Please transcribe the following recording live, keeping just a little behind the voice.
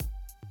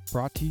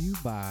Brought to you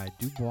by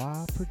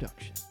Dubois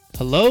Productions.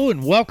 Hello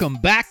and welcome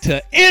back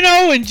to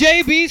NO and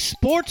JB's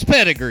Sports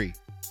Pedigree.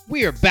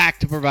 We are back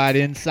to provide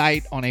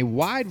insight on a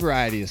wide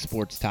variety of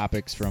sports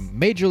topics from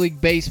Major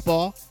League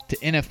Baseball to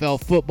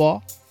NFL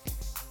football,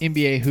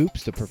 NBA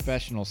hoops to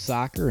professional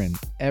soccer, and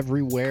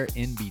everywhere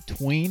in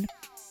between.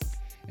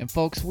 And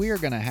folks, we are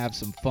going to have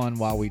some fun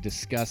while we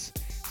discuss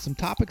some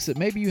topics that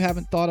maybe you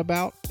haven't thought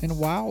about in a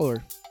while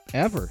or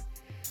ever.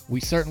 We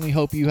certainly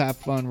hope you have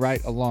fun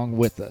right along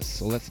with us.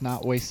 So let's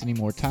not waste any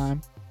more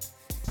time.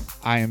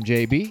 I am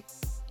JB.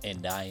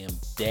 And I am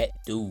that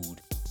dude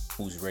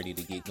who's ready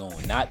to get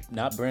going.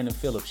 Not Brandon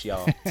Phillips,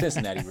 y'all.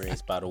 Cincinnati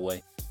Reds, by the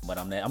way. But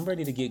I'm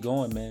ready to get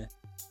going, man.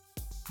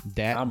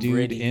 I'm dude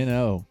ready.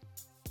 NO.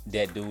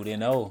 That dude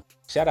NO.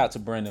 Shout out to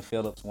Brandon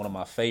Phillips, one of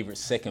my favorite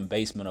second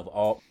basemen of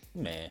all.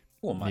 Man,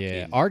 who am I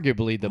kidding?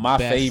 Arguably the my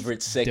best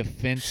favorite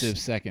defensive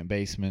second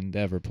baseman to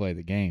ever play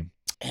the game.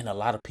 And a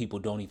lot of people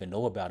don't even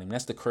know about him.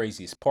 That's the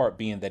craziest part,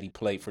 being that he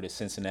played for the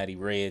Cincinnati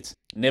Reds.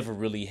 Never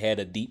really had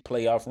a deep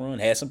playoff run.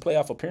 Had some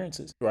playoff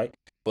appearances, right?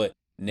 But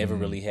never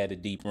really had a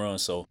deep run.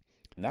 So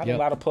not a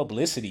lot of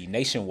publicity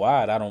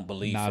nationwide, I don't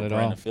believe, for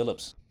Brandon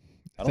Phillips.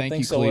 I don't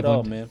think so Cleveland. At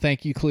all, man.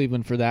 Thank you,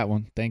 Cleveland, for that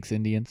one. Thanks,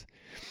 Indians.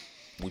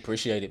 We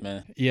appreciate it,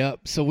 man.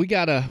 Yep. So we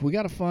got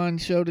a fun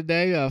show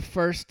today.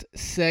 First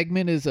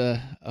segment is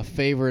a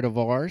favorite of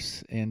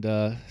ours,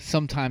 and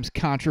sometimes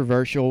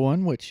controversial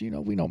one, which,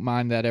 we don't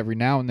mind that every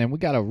now and then. We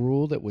got a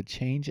rule that would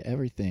change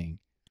everything.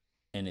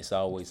 And it's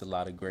always a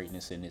lot of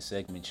greatness in this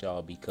segment,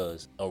 y'all,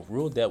 because a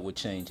rule that would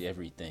change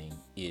everything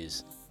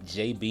is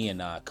JB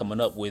and I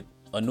coming up with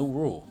a new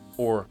rule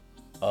or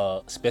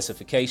a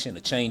specification,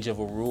 a change of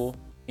a rule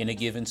in a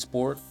given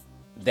sport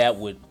that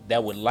would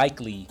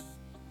likely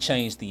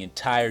change the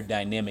entire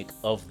dynamic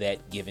of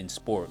that given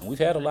sport. And we've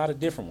had a lot of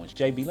different ones.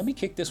 JB, let me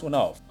kick this one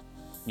off.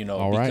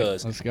 All right,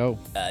 because let's go.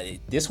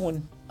 This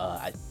one,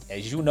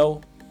 as you know,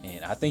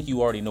 and I think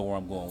you already know where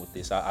I'm going with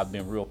this. I've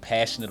been real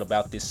passionate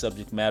about this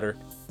subject matter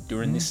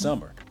during this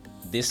summer.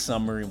 This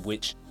summer in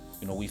which,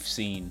 we've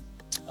seen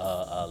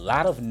a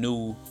lot of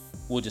new,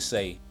 we'll just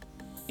say,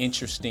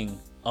 interesting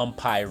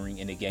umpiring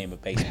in the game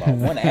of baseball.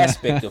 One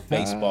aspect of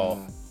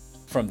baseball,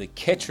 from the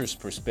catcher's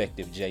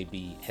perspective,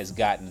 JB, has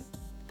gotten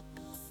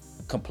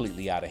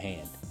completely out of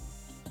hand.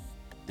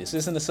 This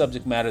isn't a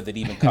subject matter that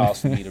even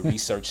calls for me to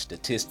research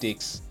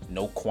statistics.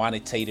 No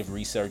quantitative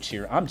research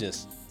here. I'm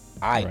just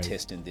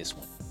testing this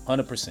one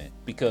 100%,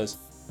 because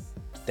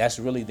that's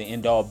really the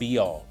end all be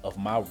all of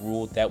my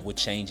rule that would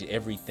change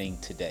everything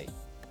today.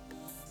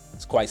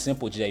 It's quite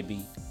simple,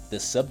 JB. The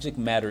subject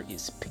matter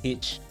is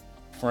pitch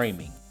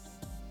framing.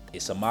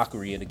 It's a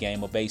mockery of the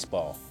game of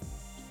baseball.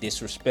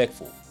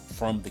 Disrespectful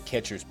from the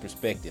catcher's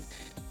perspective.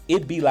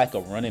 It'd be like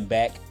a running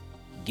back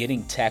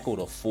getting tackled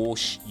a full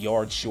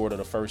yard short of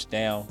the first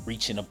down,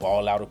 reaching the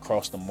ball out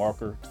across the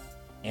marker,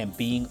 and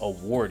being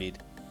awarded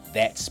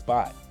that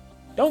spot.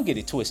 Don't get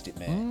it twisted,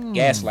 man.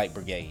 Gaslight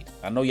Brigade.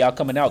 I know y'all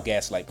coming out,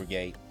 Gaslight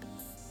Brigade.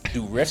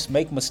 Do refs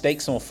make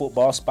mistakes on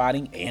football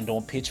spotting and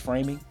on pitch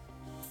framing?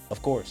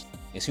 Of course.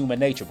 It's human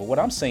nature. But what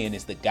I'm saying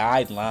is the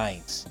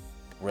guidelines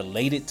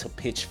related to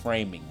pitch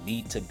framing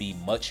need to be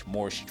much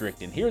more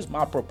strict. And here's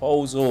my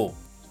proposal.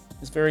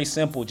 It's very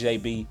simple,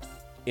 JB.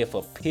 If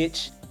a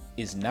pitch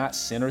is not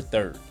center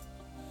third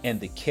and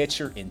the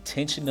catcher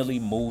intentionally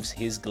moves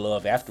his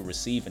glove after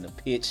receiving a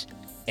pitch,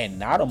 and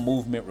not a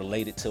movement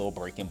related to a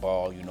breaking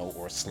ball,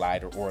 or a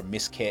slider or a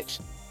miscatch,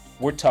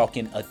 we're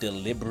talking a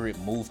deliberate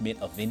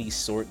movement of any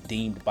sort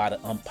deemed by the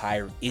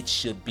umpire, it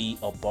should be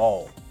a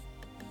ball.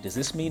 Does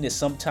this mean that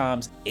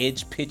sometimes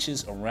edge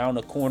pitches around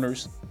the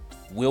corners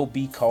will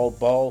be called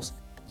balls?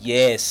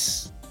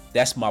 Yes,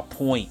 that's my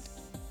point.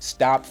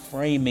 Stop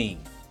framing.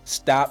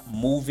 Stop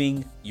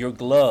moving your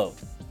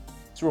glove.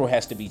 This rule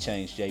has to be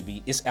changed,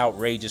 JB. It's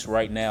outrageous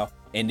right now.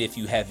 And if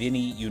you have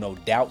any,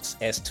 doubts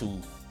as to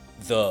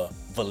the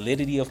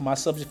validity of my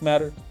subject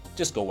matter,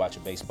 just go watch a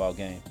baseball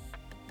game.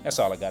 That's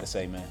all I got to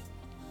say, man.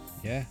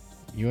 Yeah,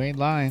 you ain't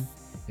lying.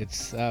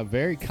 It's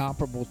very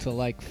comparable to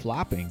like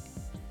flopping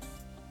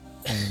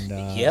and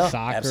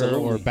soccer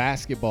absolutely. Or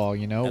basketball,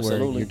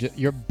 Absolutely. where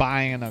you're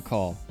buying a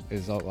call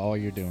is all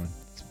you're doing.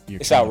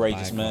 It's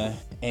outrageous, man.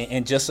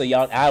 And just so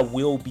y'all, I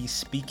will be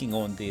speaking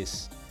on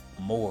this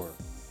more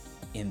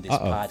in this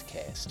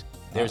podcast.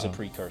 There's a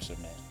precursor,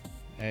 man.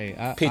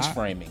 Hey, pitch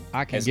framing.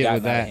 I can has get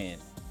with that. Out of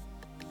hand.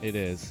 It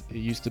is. It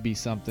used to be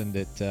something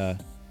that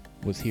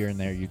was here and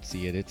there. You'd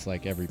see it. It's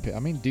like every pitch. I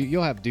mean,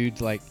 you'll have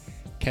dudes like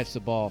catch the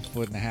ball a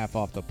foot and a half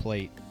off the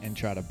plate and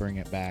try to bring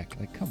it back.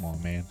 Like, come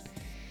on, man.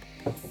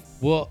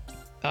 Well,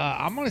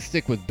 I'm going to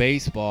stick with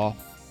baseball.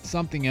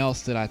 Something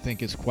else that I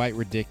think is quite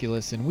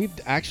ridiculous, and we've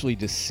actually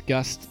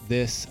discussed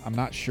this. I'm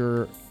not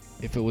sure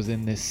if it was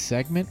in this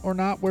segment or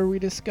not where we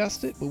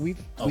discussed it, but we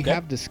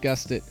have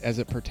discussed it as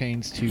it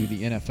pertains to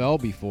the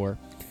NFL before.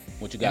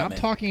 What you got,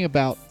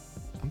 man?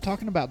 I'm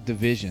talking about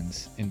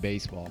divisions in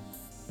baseball.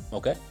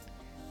 Okay.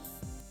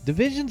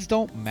 Divisions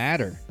don't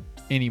matter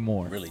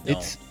anymore. Really don't.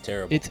 It's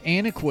terrible. It's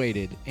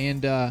antiquated,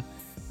 and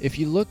if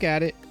you look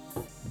at it,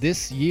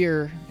 this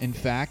year, in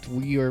fact,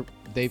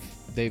 they've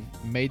they've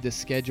made the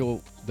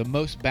schedule the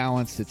most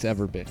balanced it's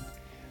ever been.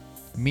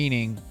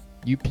 Meaning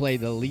you play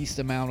the least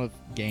amount of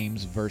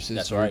games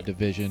versus your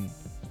division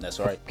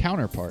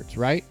counterparts,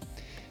 right?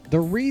 The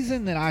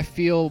reason that I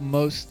feel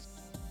most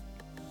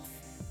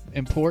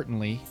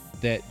importantly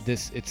that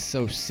it's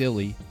so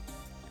silly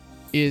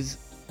is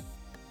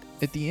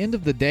at the end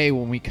of the day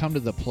when we come to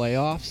the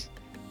playoffs,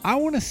 I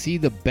want to see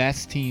the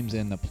best teams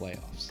in the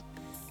playoffs.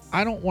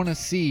 I don't want to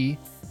see,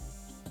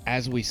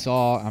 as we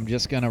saw, I'm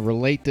just going to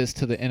relate this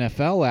to the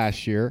NFL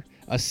last year,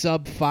 a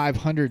sub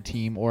 500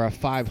 team or a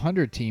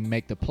 500 team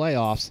make the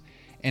playoffs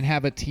and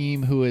have a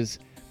team who is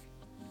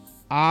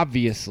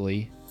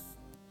obviously,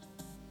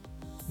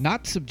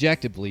 not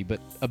subjectively, but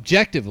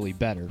objectively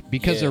better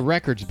because their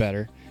record's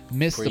better,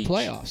 miss the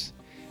playoffs.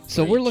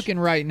 So we're looking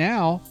right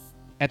now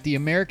at the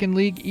American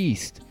League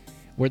East,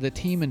 where the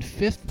team in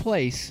 5th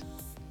place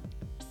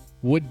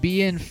would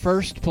be in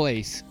 1st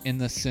place in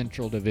the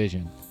Central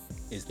Division.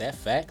 Is that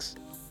facts?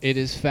 It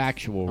is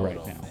factual right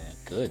now. Man.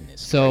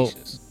 Goodness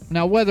gracious.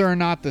 Now, whether or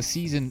not the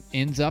season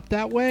ends up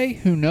that way,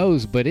 who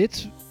knows? But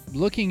it's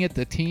looking at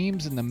the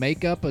teams and the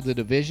makeup of the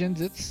divisions,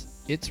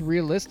 it's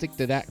realistic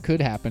that could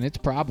happen. It's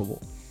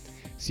probable.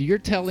 So you're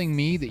telling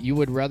me that you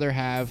would rather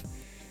have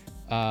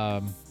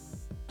right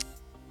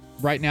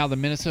now the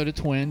Minnesota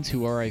Twins,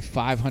 who are a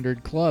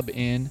 500 club,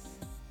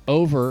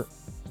 over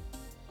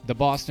the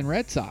Boston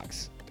Red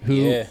Sox,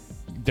 who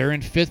they're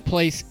in 5th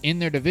place in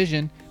their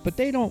division, but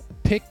they don't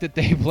pick that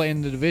they play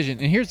in the division.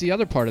 And here's the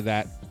other part of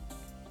that.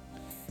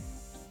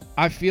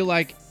 I feel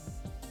like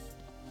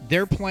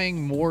they're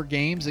playing more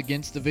games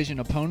against division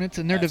opponents,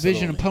 and their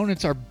division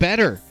opponents are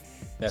better.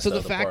 That's so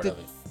the fact that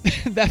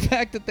the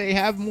fact that they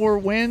have more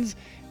wins,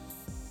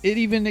 it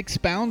even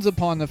expounds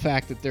upon the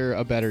fact that they're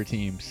a better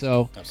team.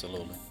 So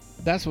absolutely,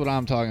 that's what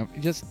I'm talking about.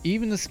 Just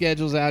even the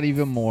schedules out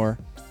even more,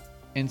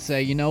 and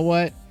say, you know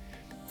what,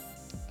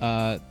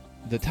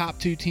 the top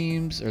 2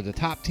 teams or the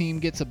top team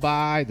gets a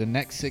bye, the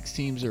next 6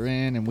 teams are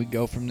in, and we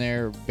go from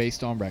there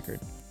based on record.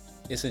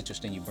 It's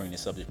interesting you bring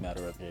this subject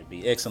matter up here.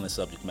 Be excellent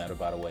subject matter,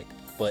 by the way.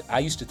 But I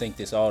used to think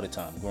this all the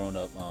time growing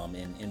up,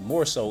 and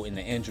more so in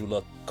the Andrew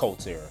Luck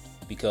Colts era,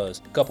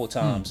 because a couple of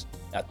times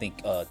I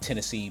think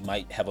Tennessee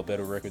might have a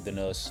better record than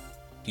us,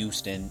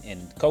 Houston,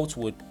 and Colts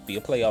would be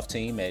a playoff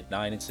team at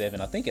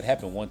 9-7. I think it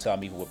happened one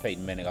time even with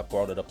Peyton Manning. I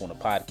brought it up on a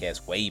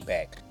podcast way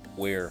back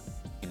where,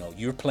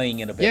 you're playing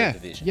in a better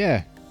division.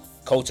 Yeah.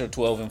 Colts are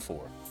 12-4.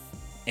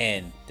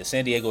 And the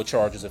San Diego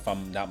Chargers, if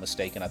I'm not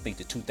mistaken, I think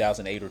the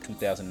 2008 or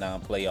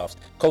 2009 playoffs,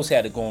 Colts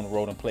had to go on the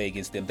road and play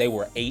against them. They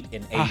were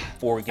 8-8,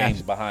 4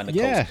 games behind the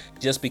Colts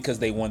just because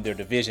they won their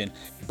division.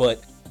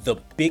 But the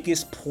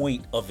biggest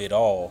point of it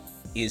all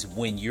is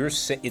when you're in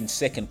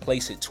 2nd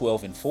place at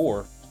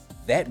 12-4,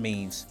 that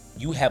means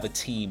you have a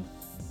team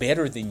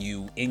better than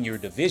you in your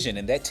division,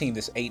 and that team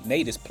that's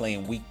 8-8 is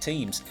playing weak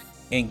teams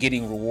and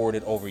getting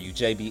rewarded over you.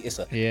 JB, it's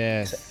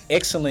an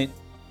excellent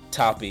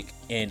topic,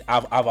 and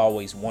I've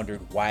always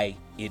wondered why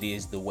it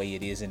is the way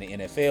it is in the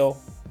NFL,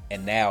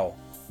 and now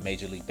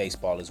Major League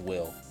Baseball as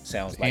well.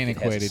 Sounds like it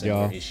has a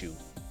similar issue.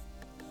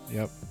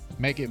 Yep.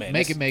 Make it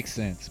make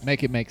sense.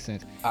 Make it make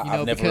sense.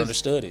 I've never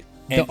understood it.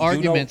 And the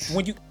arguments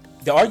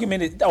the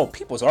argument is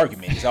people's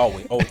argument is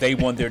always they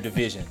won their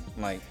division.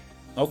 Like,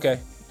 okay,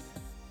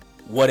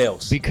 what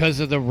else?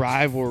 Because of the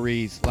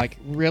rivalries. Like,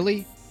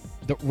 really,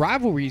 the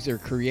rivalries are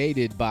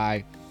created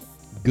by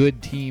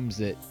good teams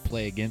that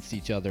play against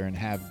each other and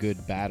have good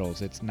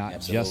battles. It's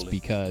not just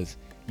because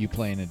you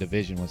play in a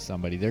division with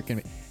somebody. There can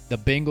be, the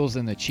Bengals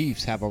and the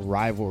Chiefs have a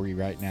rivalry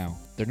right now.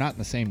 They're not in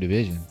the same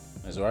division.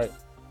 That's right.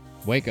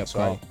 Wake up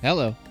call. Right.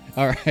 Hello.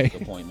 All right.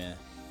 Good point, man.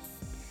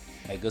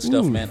 Hey, good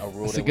stuff, man. A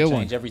rule that will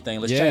change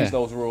everything. Let's change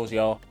those rules,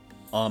 y'all.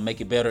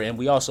 Make it better. And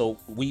we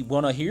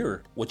want to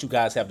hear what you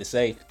guys have to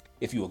say.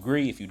 If you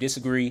agree, if you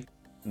disagree,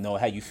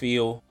 how you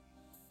feel.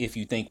 If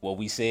you think what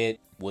we said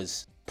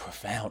was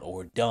profound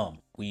or dumb,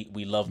 we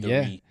love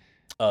the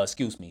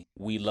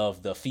we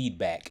love the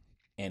feedback,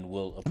 and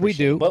we'll appreciate we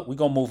do. It. But we're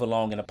gonna move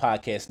along in the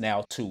podcast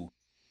now to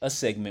a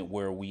segment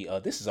where we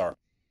this is our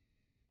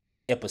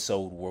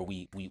episode where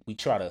we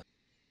try to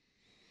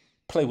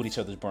play with each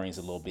other's brains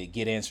a little bit,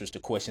 get answers to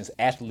questions,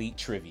 athlete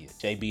trivia.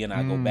 JB and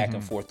I go back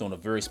and forth on a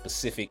very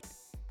specific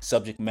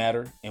subject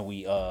matter, and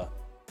we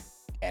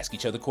ask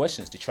each other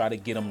questions to try to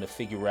get them to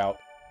figure out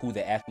who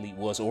the athlete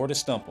was or to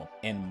stump them.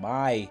 And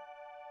my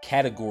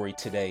category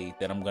today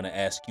that I'm going to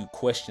ask you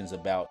questions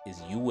about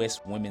is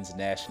U.S. Women's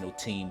National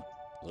Team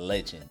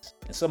legends.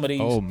 And some of these,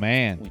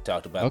 we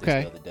talked about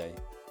this the other day.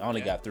 I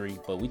only got 3,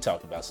 but we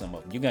talked about some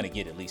of them. You're going to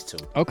get at least 2.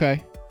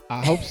 Okay.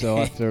 I hope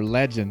so. If they're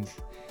legends.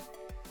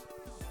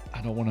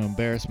 I don't want to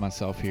embarrass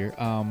myself here.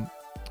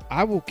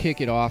 I will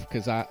kick it off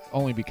because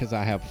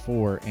I have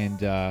 4,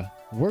 and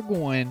we're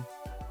going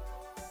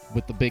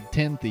with the Big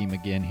Ten theme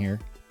again here,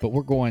 but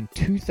we're going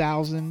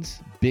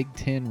 2000s Big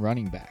Ten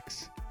running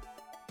backs.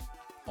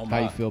 How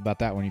you feel about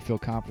that one? You feel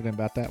confident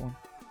about that one?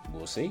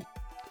 We'll see.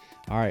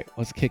 All right,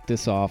 let's kick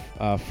this off.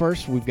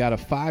 First, we've got a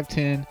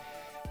 5'10",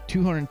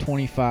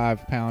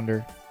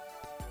 225-pounder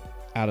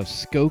out of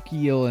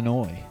Skokie,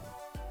 Illinois.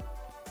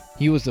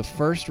 He was the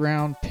first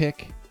round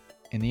pick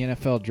in the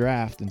NFL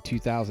draft in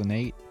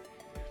 2008.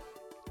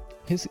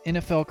 His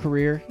NFL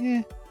career,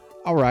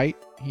 all right.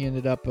 He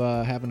ended up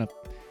having a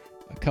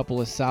couple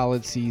of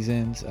solid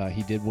seasons.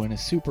 He did win a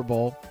Super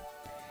Bowl.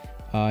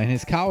 In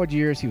his college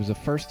years, he was a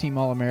first-team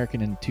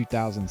All-American in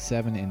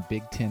 2007 and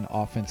Big Ten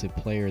Offensive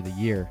Player of the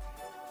Year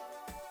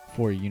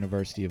for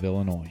University of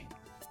Illinois.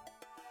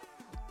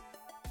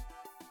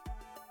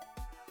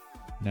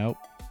 Nope.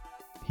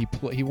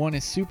 He won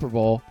his Super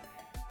Bowl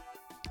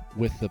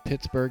with the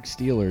Pittsburgh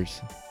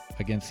Steelers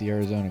against the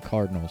Arizona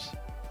Cardinals.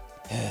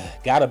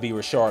 Gotta be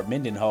Rashard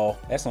Mendenhall.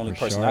 That's the only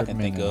person I can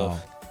think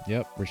of.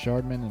 Yep,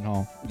 Rashard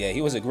Mendenhall. Yeah,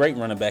 he was a great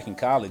running back in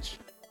college.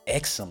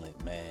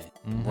 Excellent, man.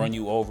 Run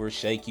you over,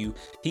 shake you.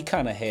 He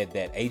kind of had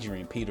that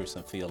Adrian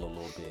Peterson feel a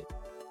little bit.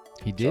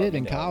 He did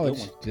in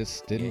college.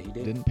 Just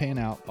didn't pan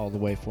out all the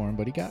way for him,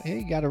 but he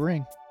got a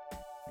ring.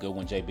 Good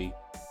one, JB.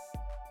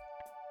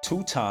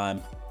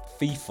 Two-time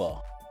FIFA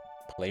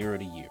Player of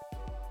the Year.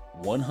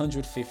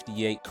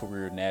 158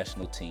 career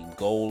national team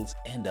goals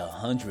and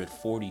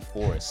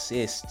 144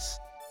 assists.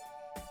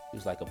 He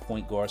was like a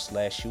point guard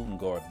 / shooting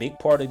guard. Big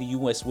part of the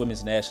U.S.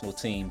 women's national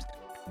team's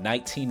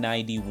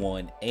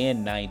 1991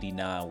 and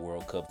 99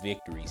 World Cup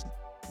victories.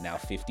 Now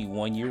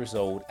 51 years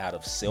old, out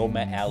of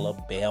Selma,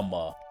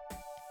 Alabama.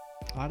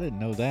 I didn't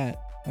know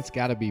that. That's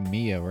got to be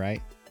Mia,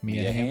 right?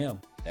 Mia Hamm.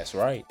 That's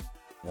right.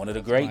 One of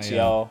the greats,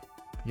 y'all.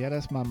 Yeah,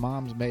 that's my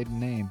mom's maiden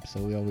name,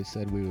 so we always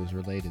said we was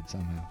related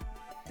somehow.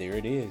 There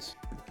it is.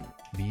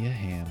 Mia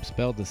Hamm,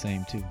 spelled the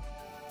same too.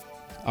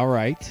 All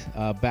right,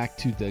 back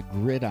to the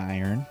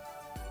gridiron.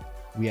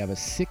 We have a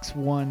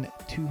 6'1",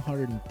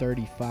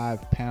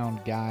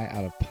 235-pound guy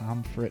out of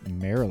Pomfret,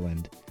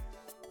 Maryland.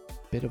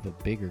 Bit of a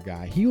bigger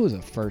guy. He was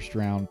a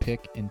first-round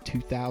pick in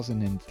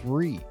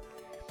 2003.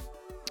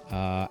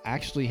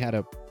 Actually had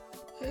a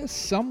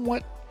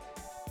somewhat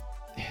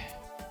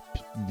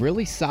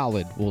really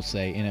solid, we'll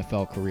say,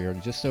 NFL career.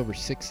 Just over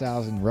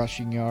 6,000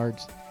 rushing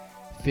yards,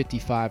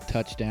 55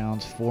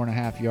 touchdowns,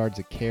 4.5 yards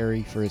a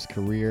carry for his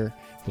career.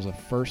 Was a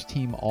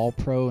first-team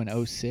All-Pro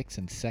in 06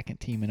 and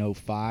second-team in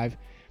 05.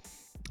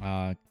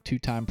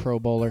 Two-time Pro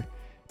Bowler.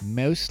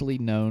 Mostly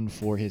known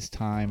for his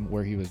time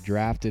where he was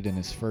drafted in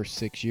his first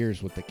 6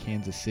 years with the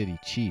Kansas City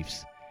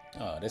Chiefs.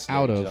 Oh, that's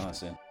out Larry of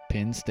Johnson.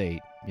 Penn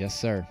State. Yes,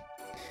 sir.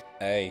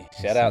 Hey,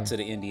 shout out to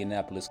the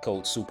Indianapolis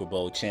Colts Super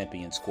Bowl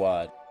champion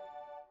squad.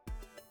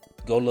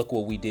 Go look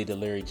what we did to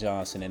Larry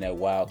Johnson in that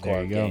wild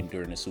card game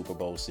during the Super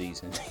Bowl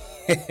season.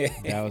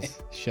 That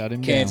was shut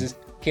him down.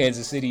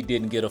 Kansas City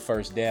didn't get a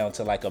first down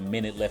till like a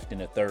minute left in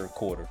the third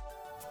quarter.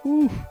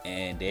 Whew.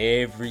 And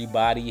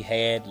everybody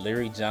had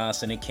Larry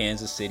Johnson in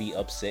Kansas City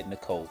upsetting the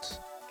Colts.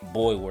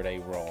 Boy, were they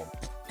wrong.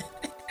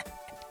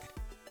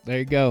 There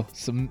you go.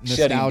 Some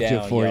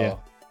nostalgia for you.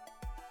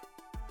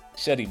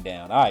 Shut him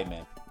down. All right,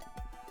 man.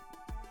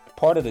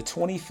 Part of the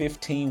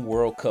 2015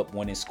 World Cup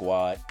winning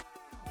squad,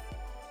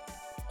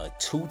 a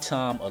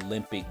two-time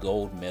Olympic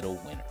gold medal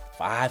winner,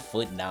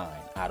 5'9",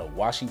 out of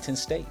Washington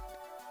State,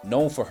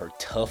 known for her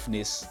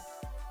toughness,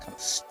 kind of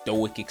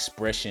stoic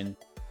expression,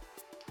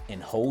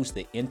 and holds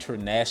the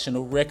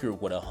international record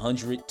with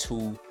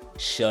 102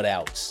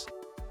 shutouts.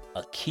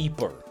 A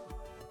keeper.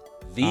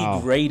 The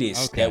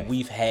greatest that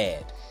we've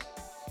had.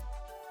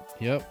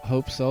 Yep,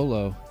 Hope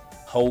Solo.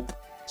 Hope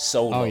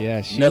Solo. Oh,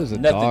 yeah, she was a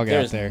dog out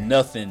there. There's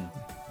nothing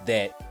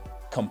that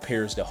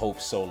compares to Hope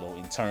Solo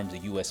in terms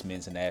of U.S.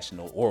 men's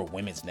national or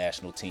women's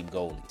national team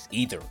goalies,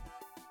 either.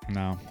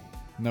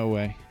 No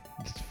way.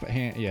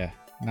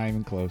 Not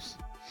even close.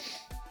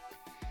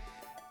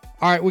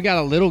 All right, we got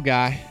a little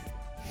guy,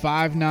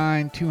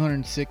 5'9",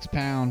 206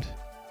 pound.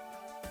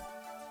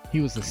 He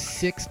was the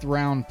 6th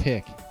round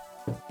pick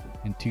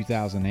in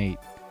 2008.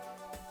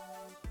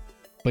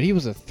 But he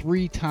was a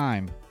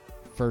 3-time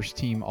first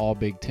team All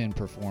Big Ten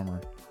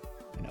performer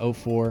in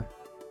 04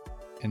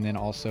 and then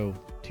also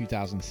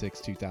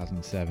 2006,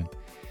 2007.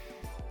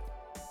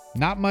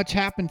 Not much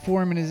happened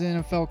for him in his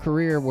NFL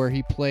career, where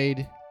he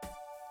played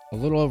a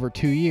little over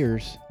 2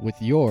 years with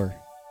your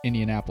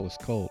Indianapolis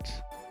Colts.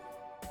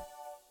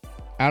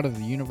 Out of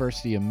the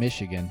University of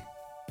Michigan.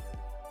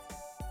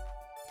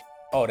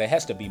 Oh, that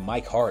has to be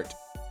Mike Hart.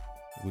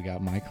 We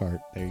got Mike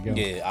Hart. There you go.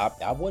 Yeah,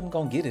 I wasn't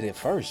going to get it at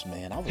first,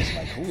 man. I was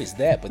like, who is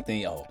that? But then,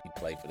 he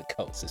played for the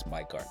Colts. It's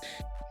Mike Hart.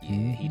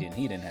 Yeah, he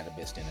didn't have the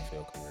best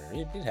NFL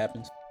career. It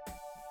happens.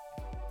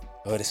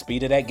 But the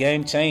speed of that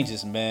game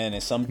changes, man.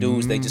 And some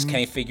dudes, they just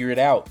can't figure it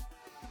out.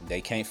 They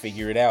can't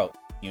figure it out.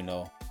 You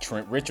know,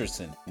 Trent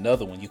Richardson,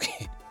 another one. He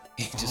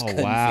just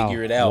couldn't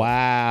figure it out.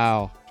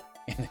 Wow.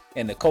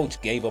 And the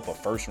coach gave up a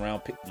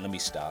first-round pick. Let me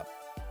stop.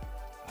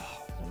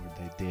 Oh, Lord,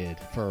 they did.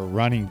 For a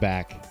running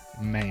back,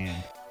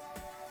 man.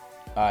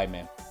 All right,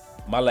 man.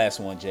 My last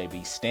one,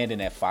 JB,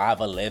 standing at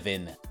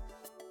 5'11",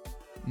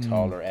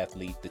 taller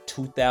athlete. The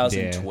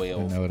 2012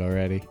 I know it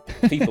already.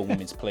 FIFA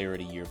Women's Player of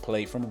the Year,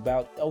 played from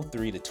about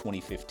 03 to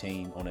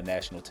 2015 on the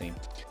national team.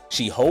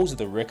 She holds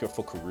the record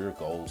for career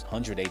goals,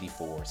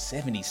 184,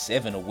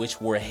 77 of which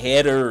were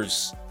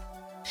headers.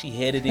 She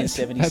headed in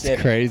 77.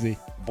 That's crazy.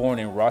 born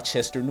in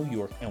Rochester, New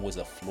York, and was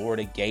a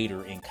Florida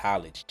Gator in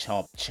college.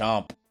 Chomp,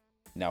 chomp.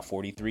 Now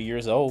 43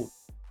 years old.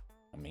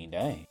 I mean,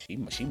 dang,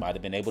 she might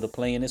have been able to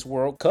play in this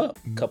World Cup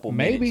a couple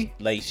minutes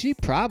late. She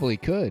probably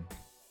could.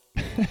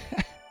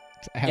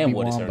 And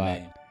what is her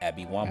name?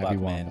 Abby Wambach,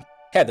 man.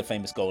 Had the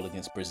famous goal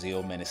against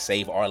Brazil, man, to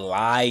save our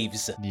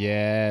lives.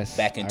 Yes.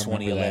 Back in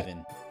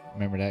 2011.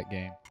 Remember that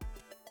game.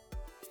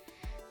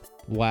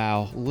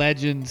 Wow.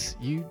 Legends.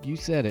 You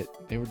said it.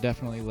 They were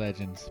definitely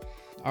legends.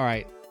 All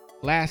right.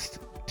 Last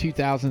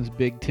 2000s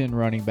Big Ten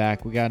running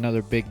back. We got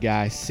another big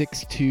guy,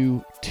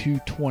 6'2",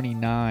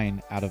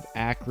 229 out of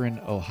Akron,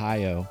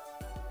 Ohio.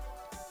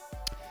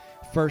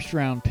 First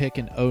round pick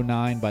in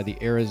 2009 by the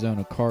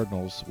Arizona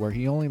Cardinals, where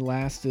he only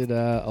lasted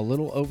a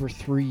little over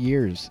 3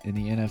 years in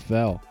the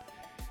NFL.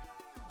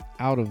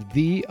 Out of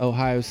the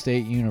Ohio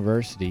State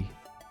University.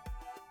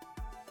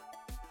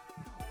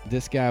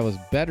 This guy was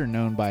better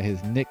known by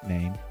his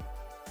nickname,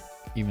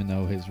 even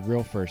though his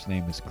real first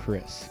name is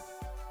Chris.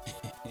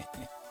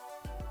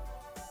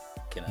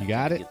 Can I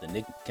get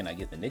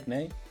the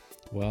nickname?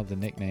 Well, the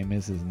nickname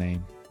is his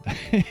name.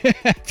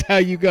 That's how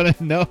you gonna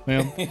know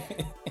him.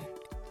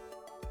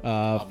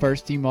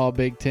 First team All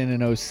Big Ten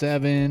in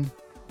 2007.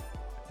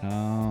 I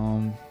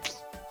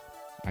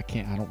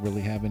don't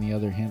really have any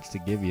other hints to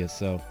give you,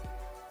 so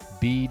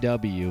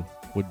BW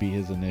would be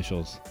his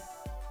initials.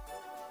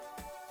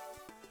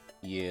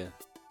 Yeah.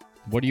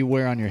 What do you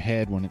wear on your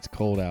head when it's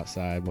cold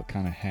outside? What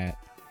kind of hat?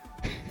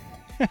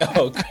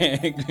 Oh,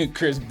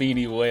 Chris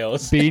Beanie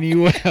Wells. Beanie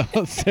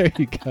Wells. There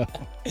you go.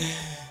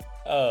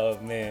 Oh,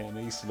 man.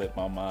 He slipped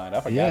my mind. I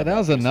forgot. Yeah, that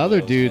was another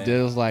Wells, dude man.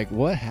 that was like,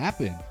 what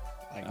happened?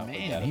 Like, I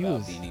man, he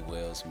was Beanie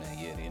Wells, man.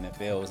 Yeah, the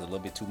NFL was a little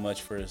bit too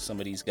much for some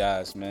of these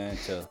guys, man,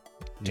 to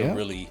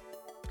really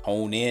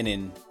hone in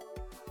and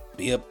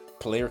be a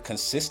player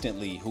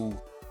consistently who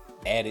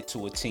added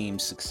to a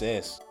team's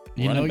success.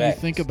 You know, you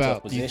think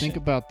about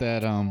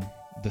that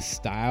the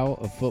style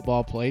of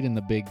football played in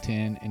the Big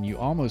Ten, and you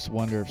almost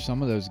wonder if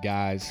some of those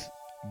guys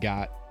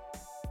got,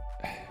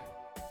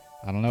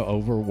 I don't know,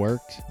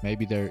 overworked.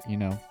 Maybe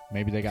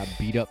maybe they got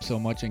beat up so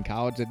much in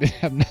college they didn't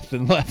have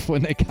nothing left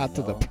when they got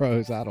to the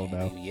pros. I don't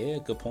know. Yeah,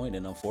 good point.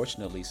 And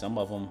unfortunately, some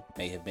of them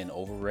may have been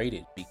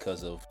overrated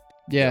because of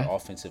their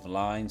offensive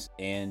lines,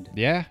 and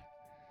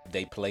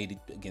they played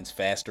against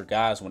faster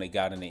guys when they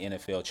got in the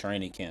NFL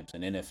training camps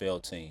and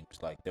NFL teams.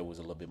 Like, there was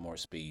a little bit more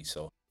speed.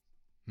 So,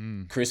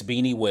 Chris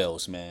Beanie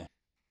Wells, man.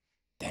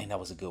 Dang, that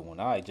was a good one.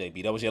 All right,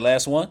 JB, that was your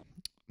last one?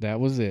 That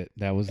was it.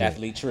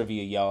 Athlete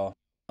trivia, y'all.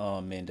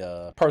 And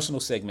personal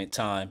segment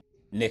time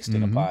next to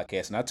the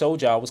podcast. And I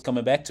told y'all I was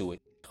coming back to it.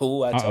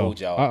 I told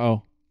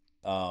y'all.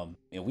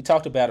 And we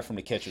talked about it from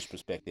the catcher's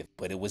perspective,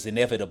 but it was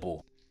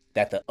inevitable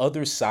that the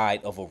other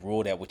side of a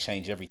rule that would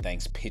change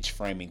everything's pitch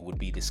framing would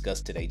be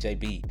discussed today.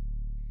 JB,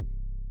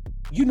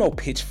 you know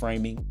pitch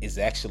framing is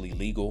actually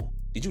legal.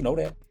 Did you know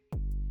that?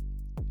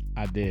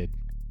 I did.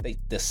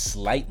 The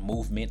slight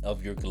movement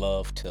of your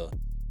glove to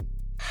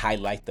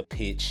highlight the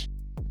pitch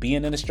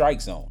being in the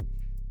strike zone.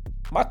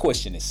 My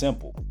question is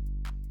simple.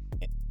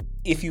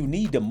 If you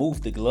need to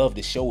move the glove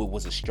to show it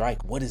was a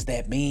strike, what does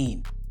that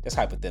mean? That's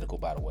hypothetical,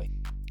 by the way.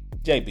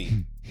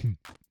 JB,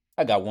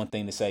 I got one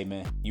thing to say,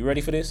 man. You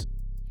ready for this?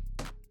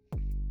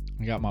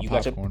 I got my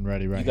popcorn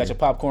ready right You got your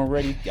popcorn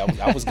ready?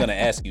 I was going to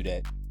ask you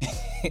that.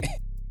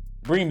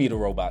 Bring me the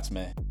robots,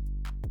 man.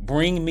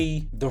 Bring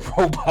me the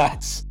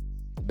robots.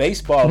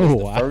 Baseball is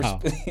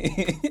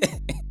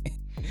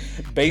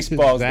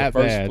Baseball is the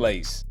first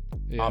place.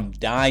 Yeah. I'm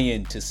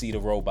dying to see the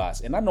robots.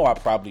 And I know I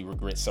probably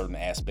regret certain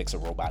aspects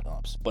of robot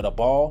umps, but a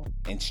ball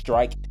and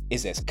strike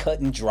is as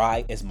cut and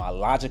dry as my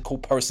logical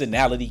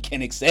personality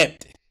can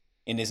accept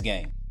in this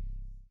game.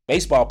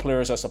 Baseball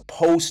players are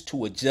supposed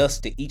to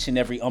adjust to each and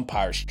every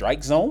umpire's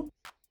strike zone.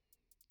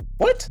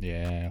 What?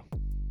 Yeah.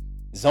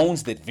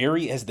 Zones that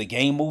vary as the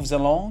game moves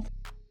along.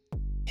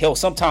 Hell,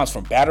 sometimes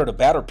from batter to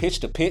batter, pitch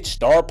to pitch,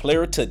 star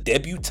player to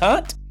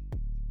debutante.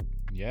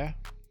 Yeah.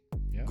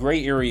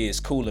 Gray area is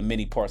cool in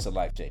many parts of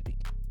life, JB,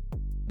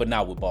 but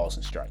not with balls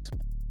and strikes.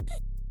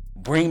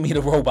 Bring me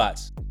the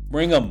robots.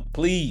 Bring them,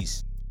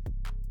 please.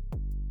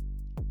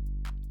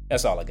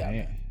 That's all I got.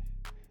 Man.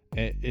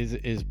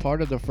 Is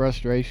part of the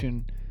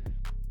frustration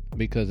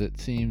because it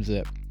seems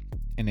that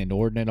an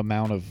inordinate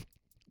amount of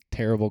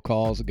terrible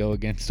calls go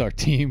against our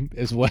team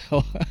as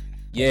well.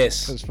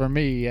 Yes. Because for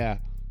me,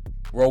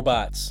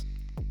 robots.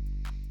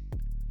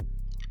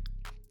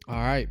 All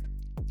right,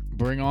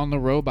 bring on the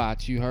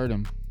robots. You heard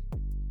him.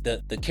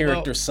 The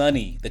character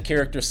Sonny,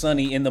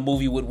 in the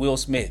movie with Will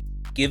Smith.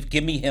 Give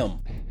me him.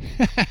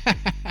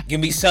 Give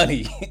me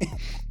Sonny.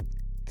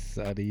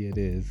 Sonny it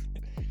is.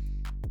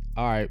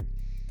 All right.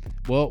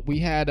 Well, we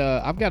had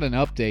I've got an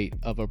update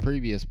of a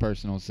previous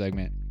personal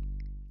segment.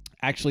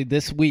 Actually,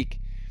 this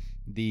week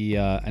the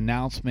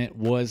announcement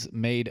was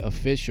made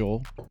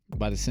official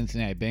by the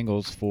Cincinnati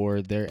Bengals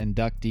for their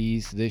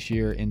inductees this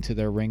year into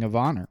their Ring of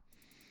Honor.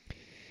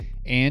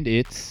 And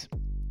it's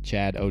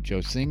Chad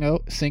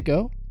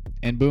Ochocinco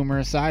and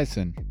Boomer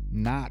Esiason,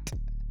 not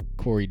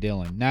Corey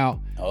Dillon.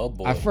 Now, oh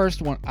boy. I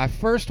first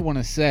want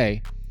to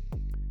say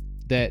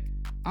that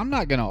I'm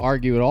not going to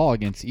argue at all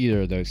against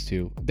either of those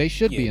two. They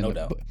should be in no the.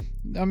 doubt.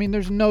 I mean,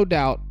 there's no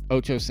doubt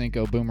Ocho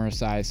Cinco, Boomer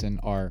Esiason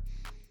are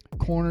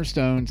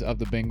cornerstones of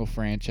the Bengal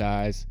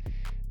franchise.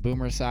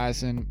 Boomer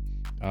Esiason,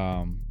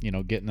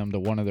 getting them to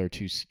one of their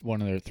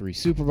 3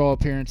 Super Bowl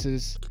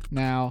appearances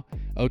now.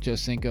 Ocho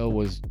Cinco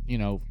was,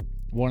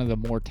 one of the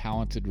more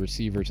talented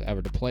receivers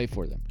ever to play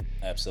for them.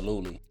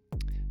 Absolutely.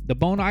 The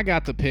bone I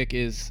got to pick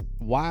is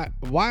why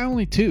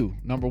only 2?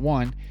 Number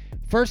one,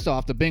 first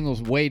off, the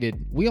Bengals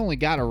waited. We only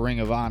got a Ring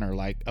of Honor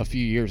like a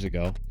few years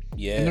ago.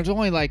 Yeah. And there's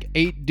only like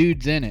 8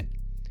 dudes in it.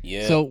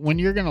 Yeah. So when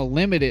you're going to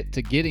limit it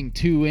to getting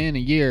 2 in a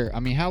year, I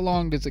mean, how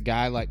long does a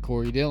guy like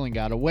Corey Dillon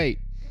got to wait?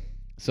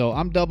 So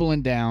I'm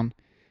doubling down.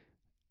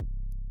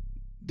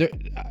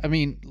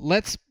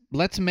 Let's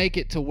make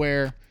it to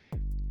where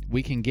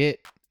we can get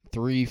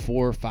 3,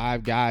 4,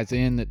 5 guys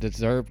in that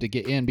deserve to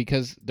get in,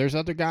 because there's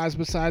other guys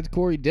besides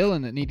Corey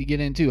Dillon that need to get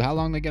in too. How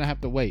long are they going to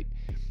have to wait?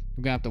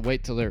 We're going to have to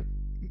wait till they're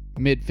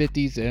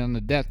mid-50s and on the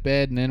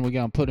deathbed, and then we're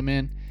going to put them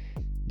in,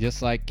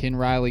 just like Ken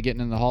Riley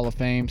getting in the Hall of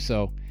Fame.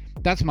 So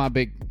that's my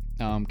big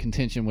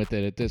contention with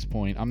it at this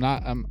point. I'm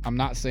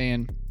not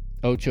saying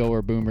Ocho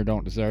or Boomer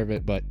don't deserve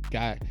it, but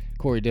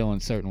Corey Dillon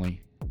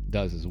certainly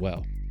does as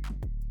well.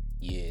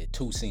 Yeah,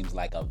 2 seems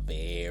like a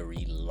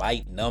very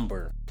light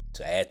number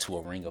to add to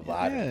a Ring of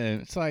Honor. Yeah,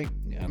 it's like,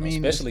 I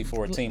mean, especially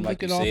for a team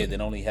like you said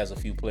that only has a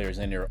few players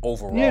in there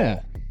overall.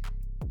 Yeah.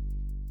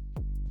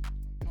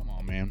 Come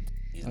on, man.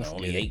 He's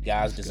only 8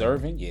 guys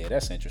deserving. Yeah,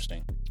 that's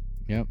interesting.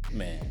 Yep.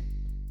 Man,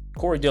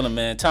 Corey Dillon,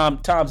 man,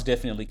 Tom's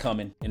definitely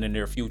coming in the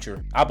near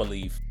future, I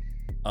believe.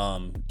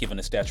 Given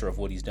the stature of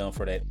what he's done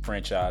for that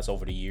franchise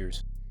over the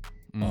years.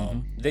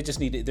 There just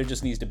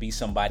needs to be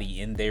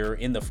somebody in there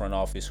in the front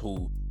office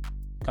who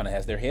kind of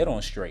has their head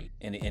on straight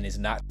and is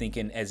not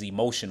thinking as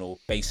emotional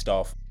based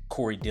off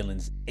Corey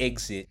Dillon's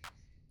exit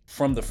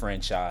from the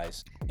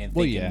franchise and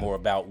thinking more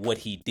about what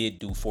he did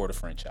do for the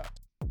franchise.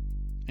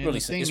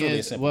 It's really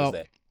as simple as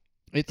that.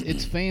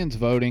 It's fans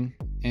voting,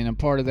 and a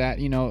part of that,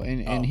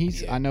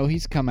 I know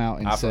he's come out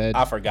and said,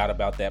 I forgot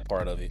about that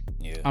part of it.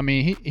 Yeah. I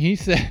mean, he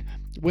said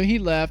when he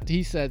left,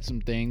 he said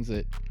some things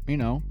that,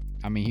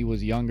 he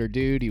was a younger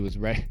dude. He was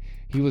ready.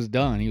 He was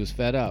done. He was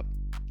fed up.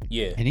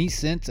 Yeah. And he's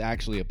since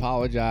actually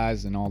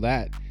apologized and all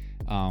that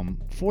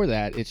for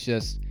that. It's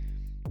just,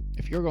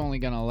 if you're only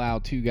going to allow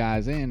 2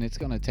 guys in, it's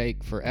going to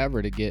take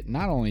forever to get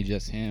not only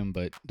just him,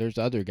 but there's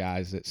other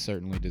guys that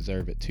certainly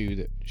deserve it too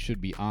that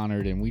should be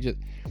honored. And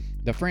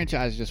the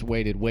franchise just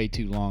waited way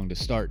too long to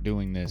start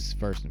doing this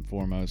first and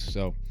foremost.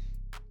 So,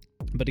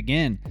 but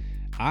again,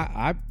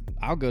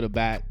 I'll go to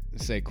bat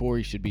and say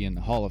Corey should be in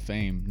the Hall of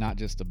Fame, not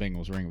just the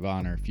Bengals Ring of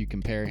Honor. If you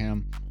compare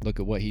him,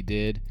 look at what he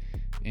did,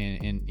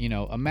 and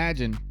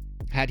imagine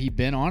had he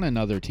been on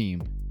another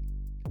team,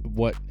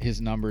 what his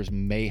numbers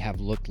may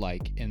have looked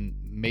like, and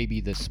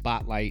maybe the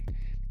spotlight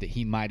that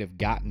he might have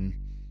gotten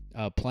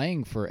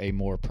playing for a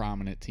more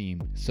prominent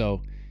team.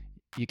 So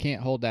you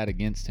can't hold that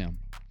against him.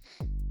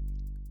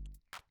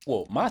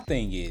 Well, my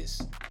thing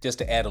is, just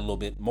to add a little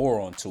bit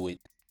more onto it,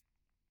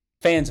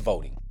 fans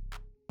voting.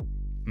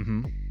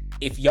 Mm-hmm.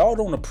 If y'all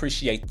don't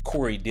appreciate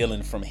Corey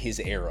Dillon from his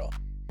era,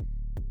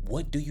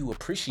 what do you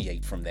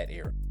appreciate from that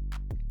era?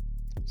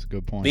 That's a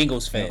good point.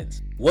 Bengals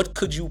fans, what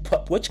could you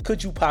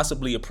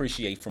possibly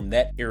appreciate from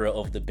that era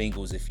of the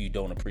Bengals if you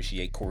don't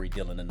appreciate Corey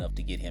Dillon enough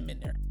to get him in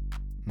there?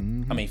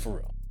 Mm-hmm. I mean, for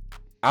real.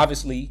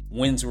 Obviously,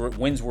 wins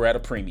were at a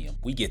premium.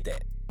 We get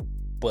that.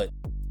 But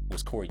it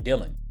was Corey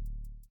Dillon.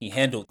 He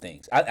handled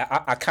things.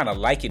 I kind of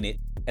liken it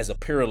as a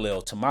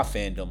parallel to my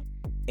fandom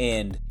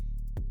and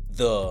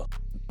the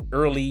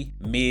early,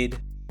 mid,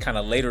 kind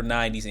of later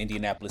 90s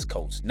Indianapolis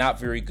Colts. Not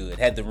very good.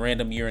 Had the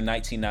random year in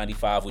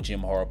 1995 with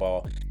Jim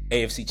Harbaugh.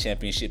 AFC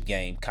Championship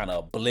game, kind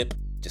of blip,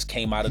 just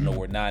came out of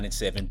nowhere,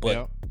 9-7.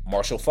 But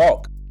Marshall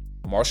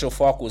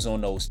Faulk was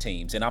on those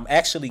teams. And I'm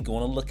actually going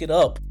to look it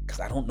up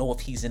because I don't know if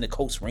he's in the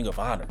Colts Ring of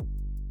Honor.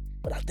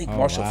 But I think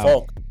Marshall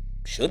Faulk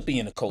should be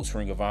in the Colts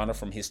Ring of Honor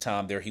from his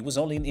time there. He was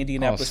only in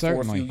Indianapolis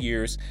for a few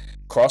years,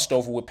 crossed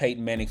over with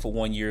Peyton Manning for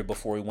 1 year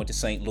before he went to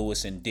St.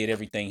 Louis and did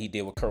everything he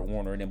did with Kurt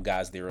Warner and them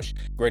guys there.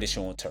 Greatest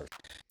show on turf.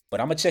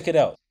 But I'm going to check it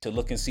out to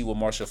look and see what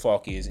Marshall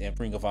Faulk is in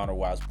Ring of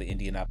Honor-wise with the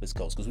Indianapolis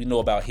Colts, because we know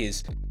about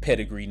his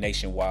pedigree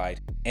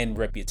nationwide and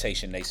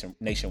reputation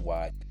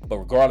nationwide. But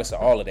regardless of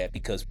all of that,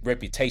 because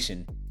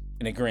reputation,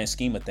 in the grand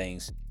scheme of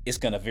things, it's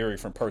going to vary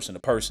from person to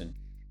person.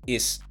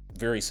 It's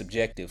very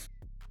subjective.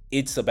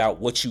 It's about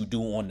what you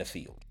do on the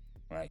field,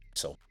 right?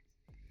 So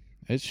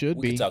it should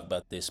we be. can talk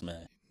about this,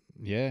 man.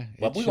 Yeah,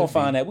 but we're gonna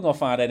find that. We're gonna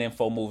find that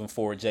info moving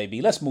forward,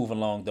 JB. Let's move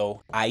along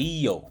though.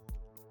 IEO,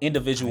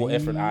 individual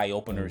effort eye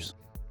openers,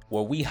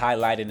 where we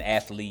highlight an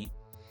athlete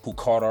who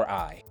caught our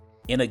eye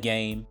in a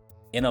game,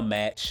 in a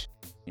match,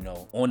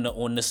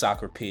 on the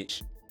soccer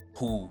pitch,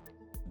 who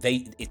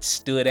it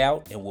stood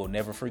out and we'll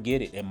never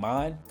forget it. And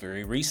mine,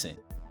 very recent,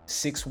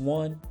 6'1",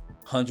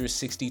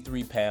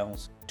 163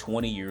 pounds,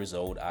 20 years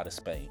old, out of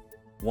Spain.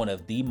 One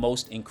of the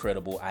most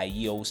incredible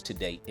IEOs to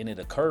date, and it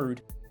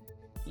occurred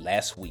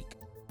last week.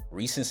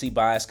 Recency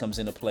bias comes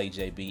into play,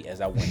 JB, as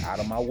I went out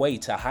of my way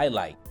to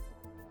highlight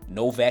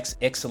Novak's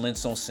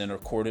excellence on center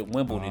court at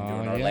Wimbledon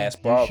during our last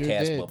he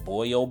broadcast, sure did. but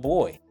boy, oh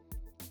boy,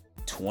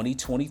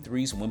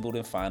 2023's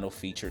Wimbledon final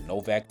featured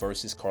Novak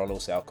versus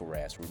Carlos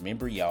Alcaraz.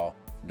 Remember, y'all,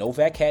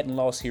 Novak hadn't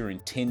lost here in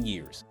 10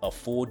 years, a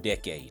full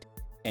decade,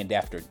 and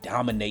after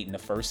dominating the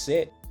first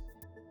set,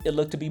 it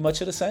looked to be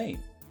much of the same.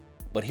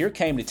 But here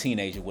came the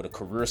teenager with a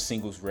career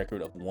singles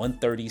record of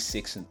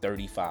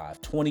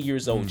 136-35, 20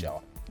 years old,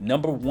 y'all.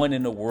 Number 1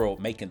 in the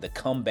world, making the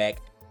comeback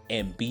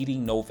and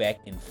beating Novak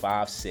in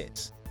 5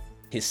 sets.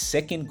 His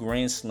second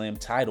Grand Slam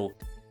title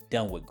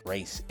done with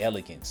grace,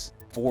 elegance,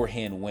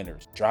 forehand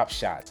winners, drop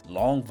shots,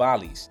 long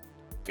volleys,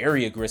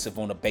 very aggressive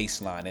on the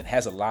baseline, and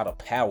has a lot of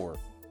power,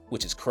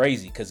 which is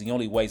crazy because he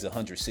only weighs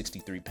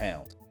 163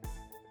 pounds.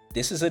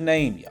 This is a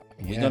name, y'all,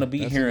 we're going to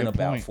be hearing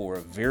about for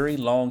a very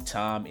long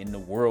time in the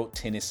world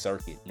tennis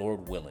circuit,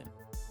 Lord willing.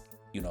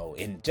 You know,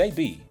 and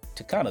JB,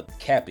 to kind of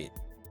cap it,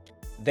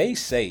 they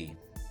say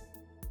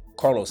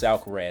Carlos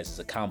Alcaraz is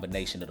a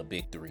combination of the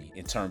big three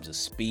in terms of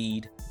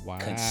speed,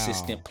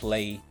 consistent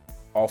play,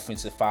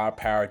 offensive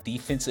firepower,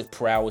 defensive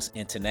prowess,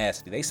 and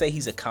tenacity. They say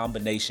he's a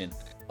combination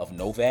of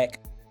Novak,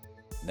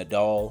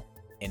 Nadal,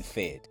 and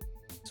Fed.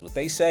 That's what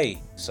they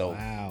say. So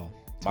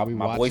my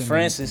boy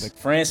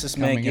Francis,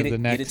 man, get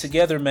it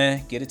together,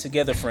 man. Get it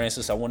together,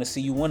 Francis. I want to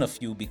see you win a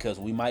few because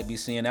we might be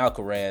seeing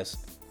Alcaraz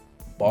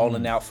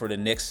balling out for the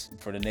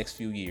next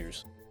few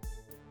years.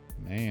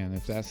 Man,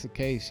 if that's the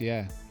case,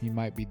 yeah, he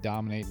might be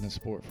dominating the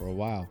sport for a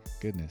while.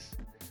 Goodness.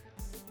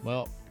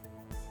 Well,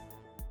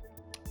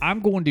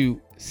 I'm going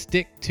to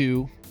stick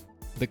to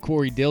the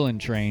Corey Dillon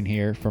train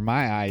here for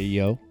my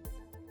IEO.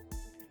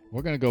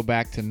 We're going to go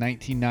back to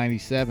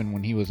 1997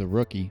 when he was a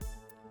rookie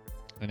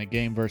in a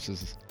game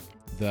versus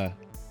the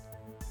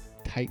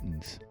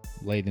Titans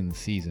late in the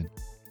season.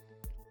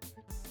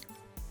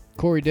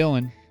 Corey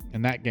Dillon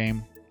in that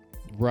game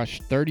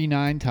rushed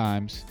 39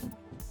 times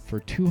for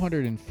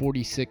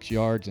 246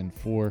 yards and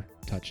 4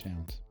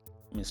 touchdowns.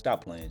 I mean,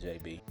 stop playing,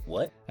 JB.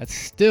 What? That's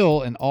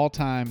still an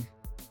all-time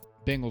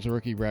Bengals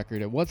rookie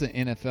record. It was an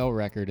NFL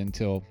record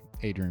until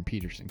Adrian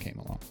Peterson came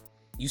along.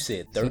 You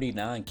said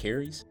 39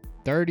 carries?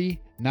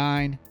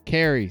 39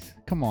 carries.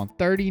 Come on,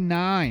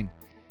 39.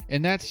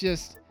 And that's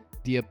just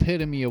the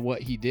epitome of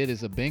what he did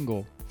as a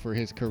Bengal for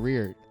his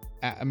career.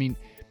 I mean,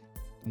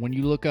 when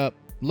you look up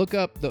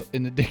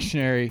in the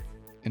dictionary,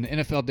 in the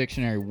NFL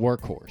dictionary,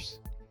 workhorse,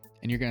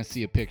 and you're going to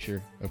see a picture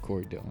of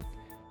Corey Dillon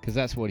because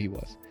that's what he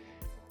was.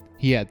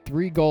 He had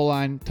 3 goal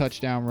line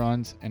touchdown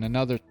runs and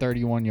another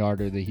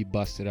 31-yarder that he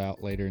busted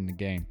out later in the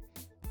game.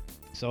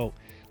 So,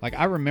 like,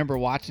 I remember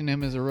watching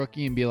him as a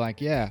rookie and be like,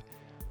 yeah,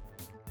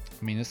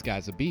 I mean, this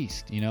guy's a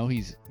beast. You know,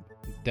 he's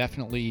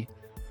definitely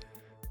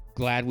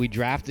glad we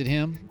drafted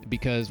him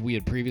because we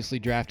had previously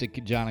drafted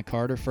Kajana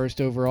Carter first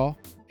overall,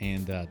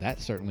 and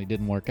that certainly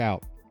didn't work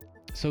out.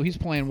 So he's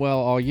playing well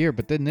all year,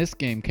 but then this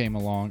game came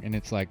along, and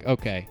it's like,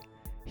 okay,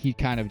 he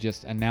kind of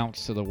just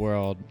announced to the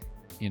world,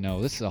 you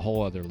know, this is a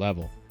whole other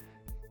level.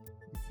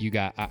 You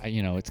got,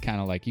 you know, it's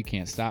kind of like you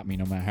can't stop me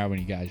no matter how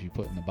many guys you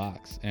put in the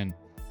box. And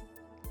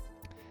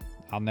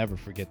I'll never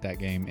forget that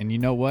game. And you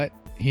know what?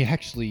 He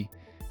actually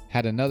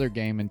had another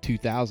game in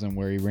 2000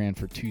 where he ran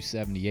for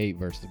 278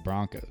 versus the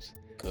Broncos.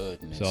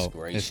 Goodness It's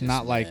gracious,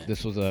 not man. like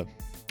this was a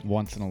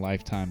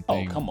once-in-a-lifetime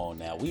thing. Oh, come on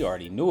now. We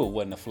already knew it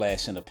wasn't a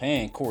flash in the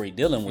pan. Corey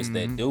Dillon was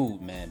that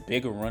dude, man.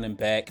 Bigger running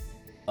back,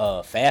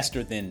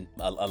 faster than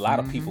a lot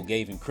of people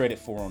gave him credit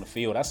for on the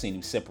field. I've seen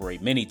him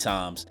separate many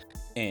times.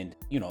 And,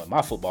 you know, in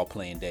my football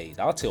playing days,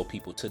 I'll tell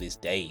people to this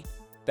day,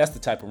 that's the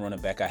type of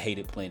running back I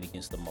hated playing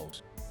against the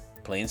most.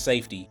 Playing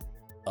safety,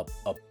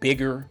 a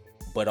bigger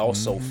but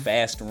also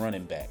fast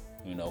running back,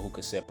 you know, who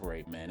could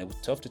separate, man. It was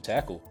tough to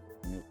tackle.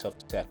 Tough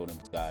to tackle them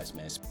guys,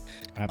 man.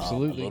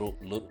 Absolutely. A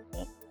little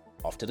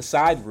off to the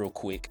side real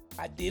quick.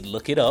 I did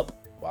look it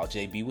up while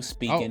JB was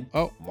speaking.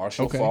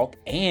 Marshall Faulk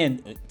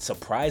and,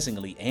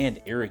 surprisingly,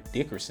 and Eric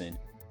Dickerson,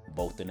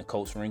 both in the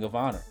Colts Ring of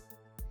Honor.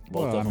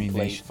 Both of them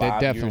played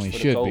 5 years for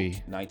the Colts,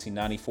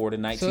 1994 to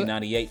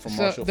 1998 for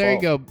Marshall Faulk. There you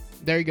go.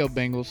 There you go,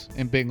 Bengals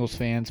and Bengals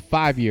fans.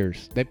 5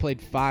 years. They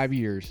played 5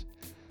 years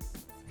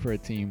for a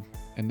team,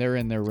 and they're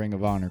in their Ring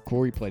of Honor.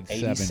 Corey played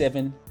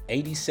 7.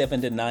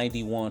 87 to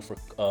 91 for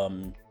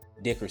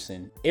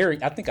Dickerson.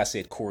 I think I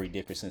said Corey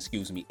Dickerson,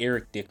 excuse me.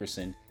 Eric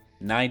Dickerson,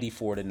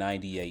 94 to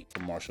 98 for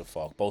Marshall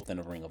Faulk, both in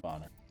the Ring of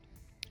Honor.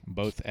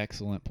 Both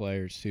excellent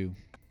players, too.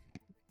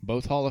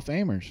 Both Hall of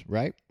Famers,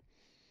 right?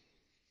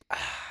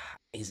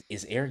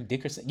 Is Eric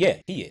Dickerson? Yeah,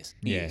 he is.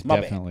 He is. My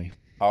definitely.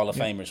 Bad. Hall of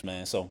Famers,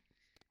 man. So,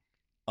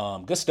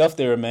 good stuff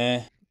there,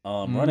 man.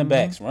 Running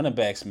backs,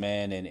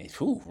 man,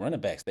 and running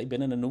backs. They've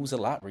been in the news a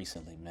lot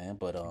recently, man.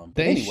 But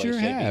they sure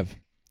have.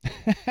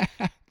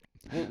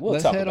 We'll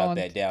talk about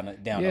that down the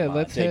line. Yeah,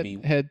 let's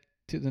head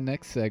to the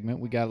next segment.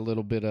 We got a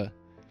little bit of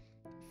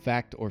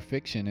fact or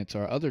fiction. It's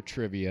our other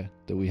trivia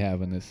that we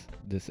have in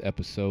this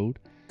episode.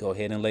 Go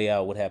ahead and lay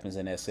out what happens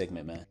in that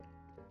segment, man.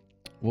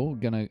 Well, we're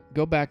gonna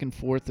go back and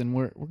forth, and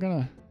we're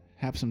gonna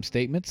have some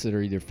statements that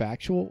are either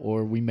factual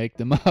or we make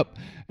them up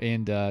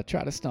and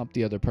try to stump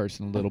the other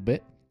person a little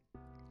bit.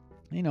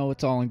 You know,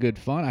 it's all in good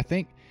fun. I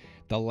think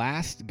the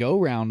last go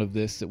round of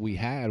this that we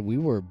had, we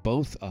were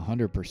both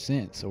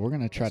 100%. So we're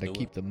gonna try to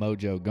keep the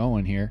mojo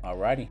going here.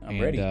 Alrighty, I'm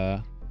ready.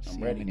 I'm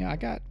ready. I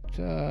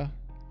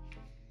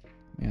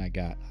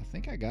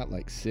think I got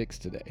like 6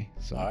 today.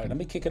 So all right, let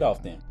me kick it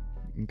off then.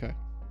 Okay.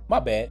 My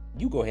bad.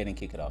 You go ahead and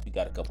kick it off. You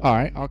got a couple. All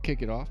right, I'll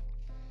kick it off.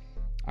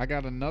 I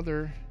got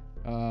another.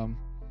 I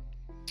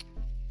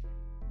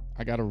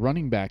got a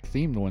running back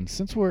themed one.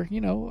 Since we're,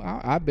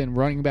 I've been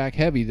running back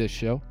heavy this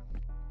show.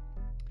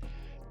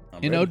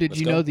 Did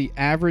you know the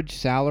average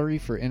salary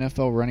for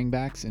NFL running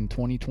backs in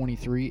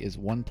 2023 is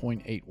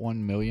 $1.81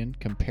 million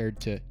compared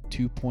to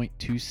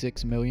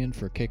 $2.26 million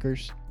for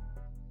kickers?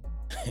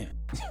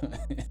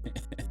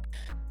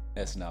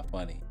 That's not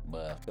funny,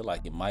 but I feel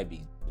like it might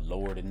be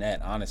lower than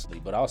that,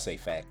 honestly. But I'll say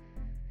fact.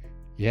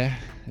 Yeah,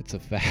 it's a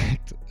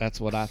fact.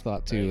 That's what I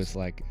thought too. It's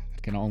like I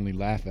can only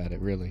laugh at it,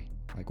 really.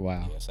 Like,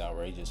 wow. Yeah, it's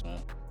outrageous,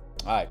 man.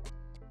 All right,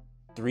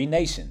 3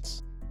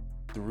 nations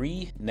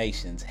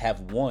have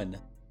won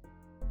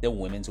the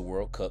Women's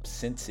World Cup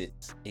since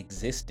its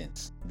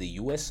existence: the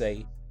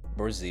USA,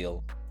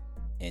 Brazil,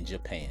 and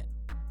Japan.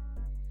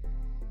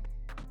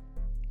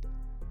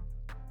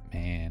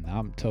 Man,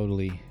 I'm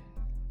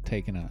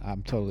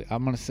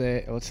gonna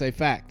say, let's say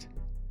fact.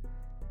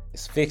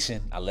 It's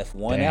fiction. I left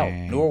one out.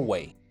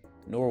 Norway.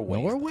 The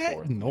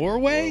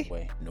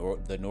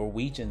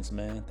Norwegians,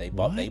 man. They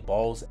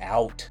balls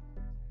out.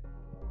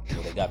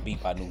 Well, they got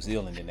beat by New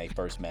Zealand in their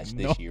first match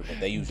this year, but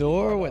they usually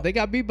Norway. They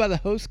got beat by the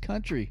host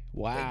country.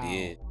 Wow. They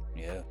did.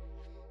 Yeah.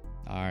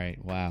 All right.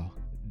 Wow.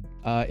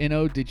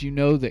 Did you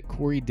know that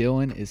Corey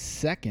Dillon is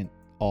second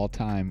all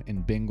time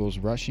in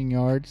Bengals rushing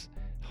yards,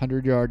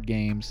 100-yard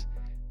games,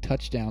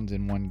 touchdowns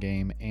in one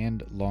game,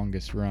 and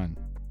longest run?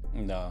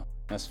 No,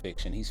 that's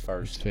fiction. He's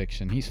first. It's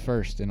fiction. He's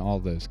first in all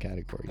those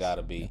categories.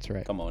 Gotta be. That's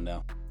right. Come on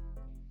now.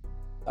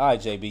 All right,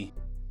 JB.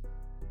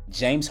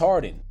 James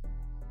Harden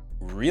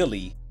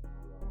really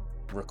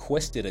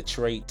requested a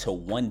trade to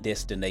one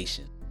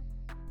destination: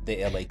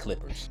 the LA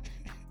Clippers.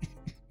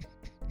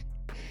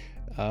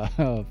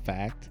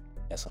 Fact.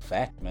 That's a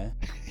fact, man.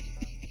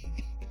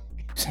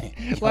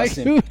 Like,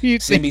 who do you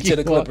send think me to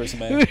the Clippers,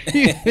 man. Who do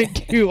you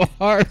think you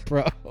are,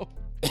 bro?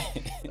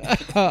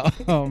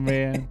 Oh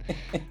man,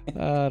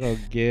 I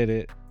don't get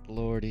it,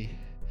 Lordy.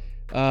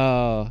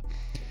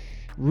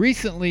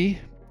 Recently,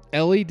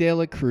 Ellie De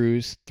La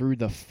Cruz threw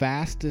the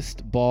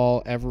fastest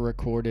ball ever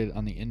recorded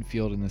on the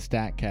infield in the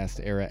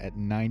StatCast era at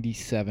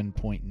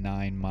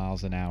 97.9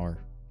 miles an hour.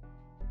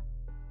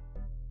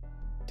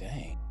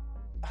 Dang.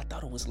 I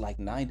thought it was like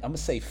 90. I'm going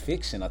to say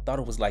fiction. I thought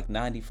it was like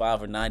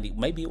 95 or 90.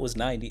 Maybe it was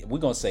 90. We're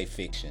going to say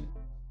fiction.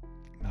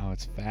 No,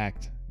 it's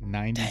fact.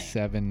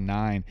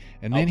 97.9.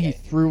 And then he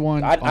threw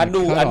one. I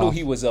knew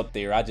he was up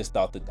there. I just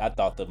thought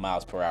the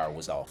miles per hour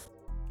was off.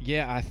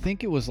 Yeah, I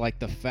think it was like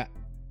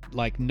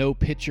like no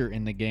pitcher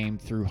in the game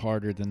threw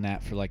harder than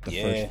that for like the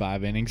first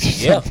 5 innings or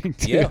something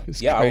too.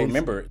 Yeah, I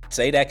remember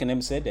Sadak and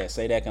them said that.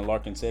 Sadak and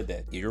Larkin said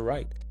that. You're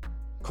right.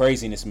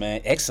 Craziness,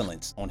 man.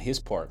 Excellence on his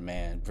part,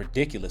 man.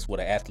 Ridiculous what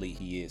an athlete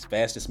he is.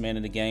 Fastest man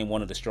in the game,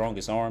 one of the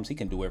strongest arms. He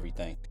can do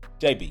everything.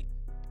 JB,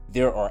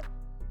 there are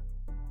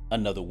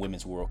another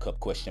Women's World Cup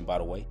question, by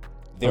the way.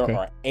 There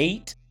are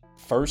 8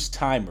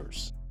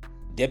 first-timers,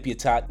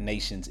 debutante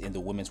nations in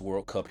the Women's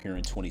World Cup here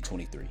in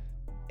 2023.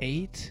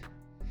 8?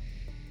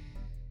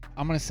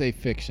 I'm going to say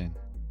fiction.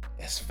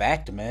 That's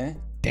fact,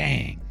 man.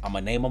 Dang. I'm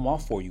going to name them all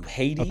for you.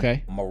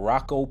 Haiti,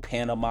 Morocco,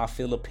 Panama,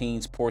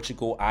 Philippines,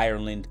 Portugal,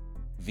 Ireland,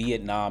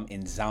 Vietnam,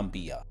 and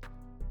Zambia.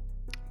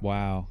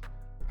 Wow.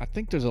 I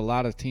think there's a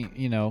lot of teams,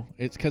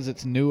 it's because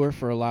it's newer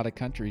for a lot of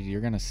countries.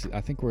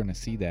 I think we're going to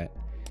see that.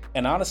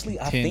 And honestly,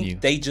 continue. I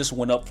think they just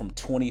went up from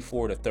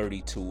 24 to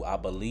 32. I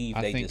believe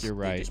they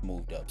just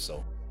moved up.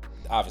 So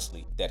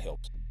obviously that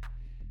helps.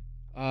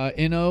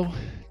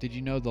 Did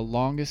you know the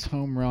longest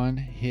home run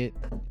hit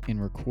in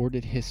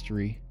recorded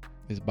history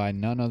is by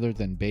none other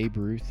than Babe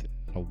Ruth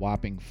at a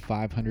whopping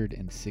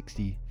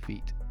 560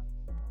 feet?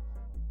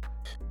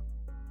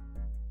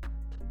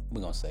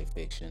 We're going to say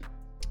fiction.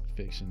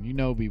 Fiction. You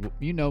know me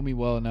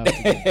well enough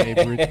to give Babe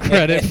Ruth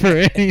credit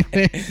for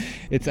anything.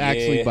 It's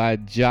actually by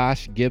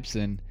Josh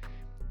Gibson.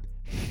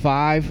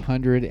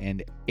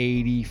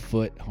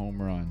 580-foot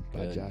home run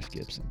by Josh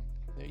Gibson.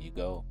 There you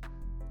go.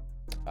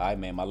 All right,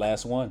 man, my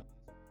last one.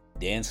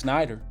 Dan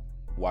Snyder,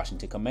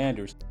 Washington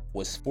Commanders,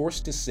 was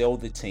forced to sell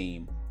the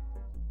team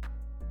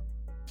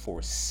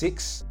for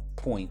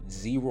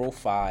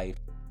 $6.05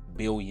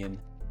 billion.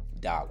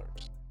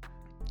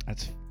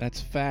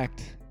 That's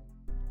fact.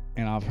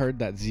 And I've heard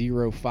that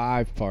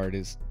 05 part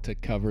is to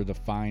cover the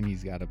fine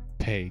he's got to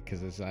pay,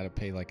 because he's got to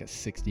pay like a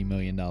 $60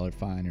 million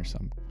fine or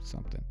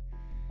something.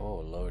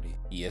 Oh Lordy.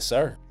 Yes,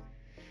 sir.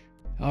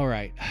 All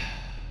right.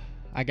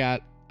 I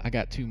got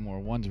 2 more.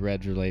 One's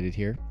Reds related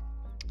here.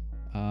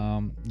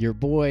 Your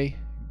boy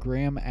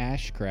Graham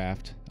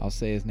Ashcraft, I'll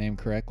say his name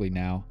correctly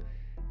now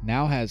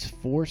has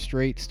 4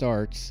 straight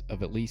starts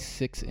of at least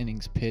 6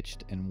 innings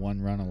pitched and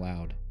 1 run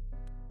allowed.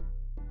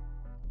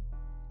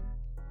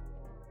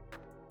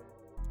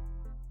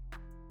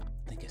 I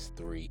think it's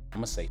 3. I'm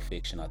gonna say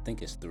fiction. I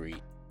think it's 3.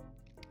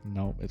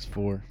 Nope, it's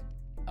 4.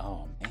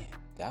 Oh man,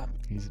 got me.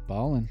 He's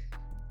balling.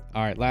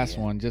 All right, last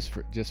one, just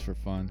for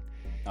fun.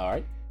 All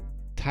right.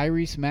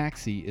 Tyrese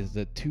Maxey is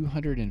the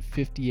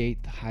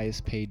 258th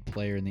highest paid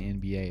player in the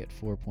NBA at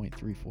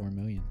 $4.34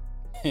 million.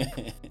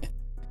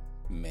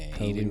 Man,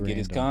 Totally he didn't get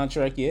his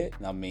contract yet.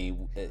 I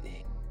mean, we're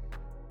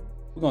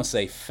gonna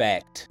say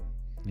fact.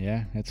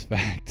 Yeah, it's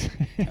fact.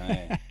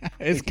 Right.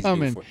 It's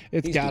coming.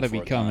 It's got to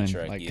be coming.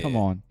 Come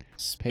on.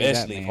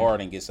 Especially if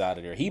Harden gets out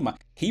of there.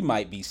 He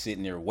might be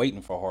sitting there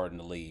waiting for Harden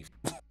to leave.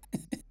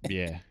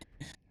 Yeah,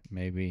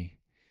 maybe.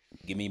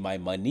 Give me my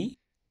money.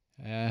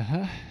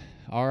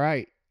 All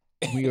right.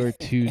 We are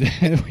to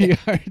that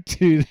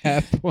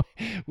point.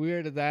 We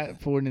are to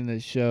that point in the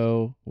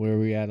show where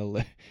we had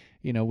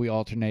we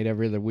alternate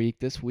every other week.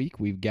 This week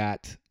we've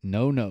got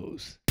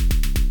no-nos.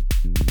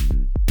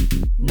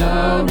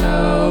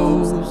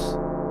 No-nos.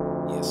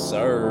 Yes,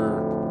 sir.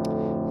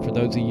 For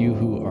those of you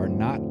who are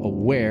not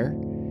aware,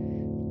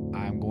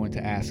 I'm going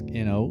to ask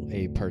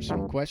a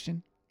personal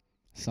question,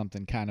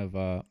 something kind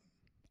of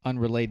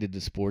unrelated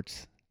to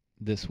sports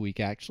this week,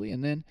 actually,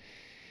 and then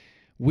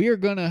we are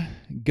going to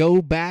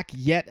go back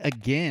yet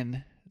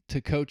again to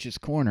Coach's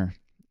Corner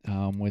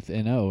with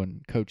N.O.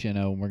 and Coach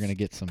N.O., and we're going to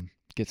get some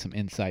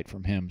insight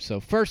from him. So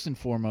first and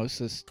foremost,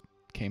 this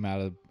came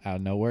out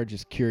of nowhere,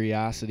 just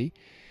curiosity.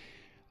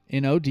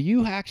 Do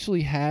you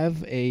actually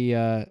have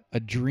a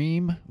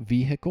dream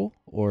vehicle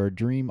or a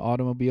dream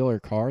automobile or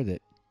car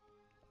that,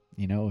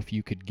 if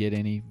you could get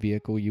any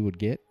vehicle you would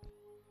get?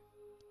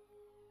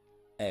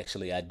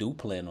 Actually, I do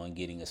plan on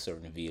getting a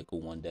certain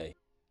vehicle one day.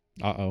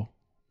 Uh-oh.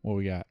 What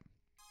we got?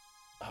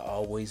 I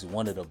always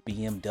wanted a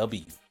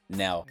BMW.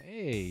 Now,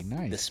 hey,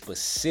 nice. The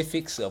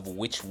specifics of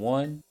which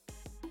one,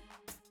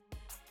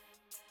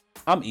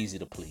 I'm easy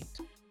to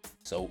please.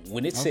 So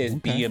when it says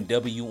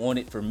BMW on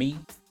it for me,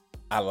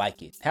 I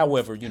like it.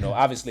 However,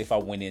 obviously if I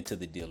went into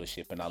the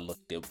dealership and I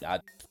looked up,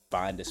 I'd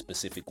find a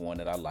specific one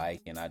that I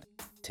like and I'd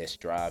test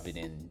drive it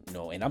and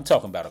I'm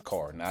talking about a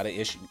car, not an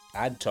issue.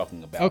 I'm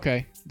talking about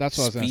that's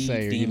what I was going to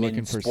say. Are you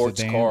looking for sports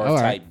sedan? car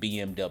type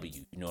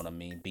BMW? You know what I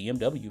mean?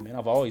 BMW, man.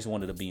 I've always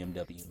wanted a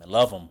BMW. Man,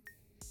 love them.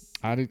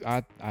 I'm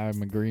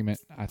in agreement.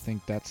 I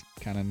think that's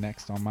kind of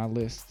next on my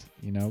list,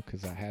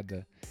 because I had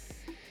to.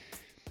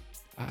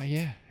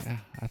 Yeah,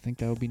 I think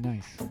that would be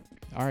nice.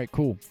 All right,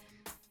 cool.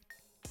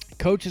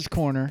 Coach's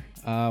Corner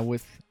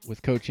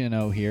with Coach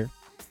N.O. here,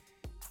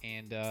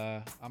 and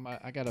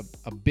I got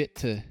a bit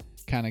to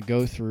kind of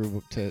go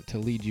through to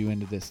lead you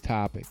into this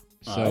topic.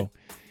 So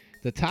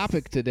the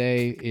topic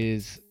today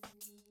is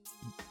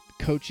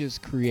coaches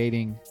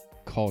creating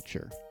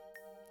culture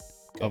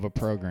of a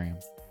program.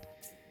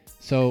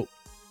 So,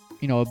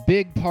 a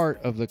big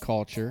part of the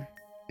culture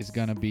is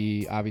going to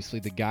be obviously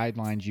the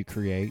guidelines you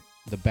create,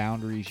 the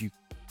boundaries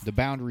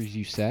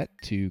you set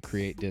to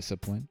create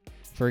discipline.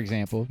 For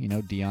example,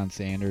 Deion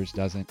Sanders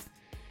doesn't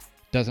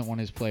want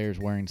his players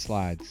wearing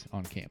slides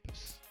on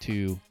campus.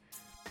 To,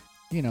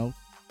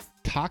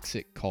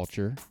 toxic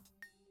culture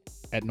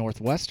at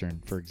Northwestern,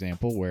 for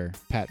example, where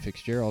Pat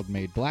Fitzgerald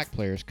made black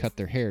players cut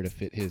their hair to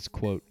fit his,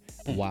 quote,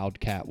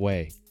 wildcat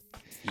way.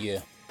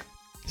 Yeah.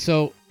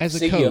 So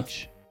as a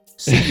coach,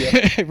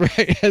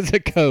 right, as a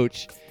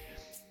coach,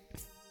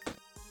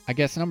 I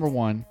guess number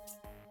one,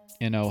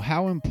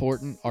 how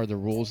important are the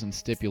rules and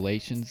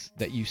stipulations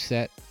that you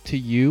set to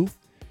you,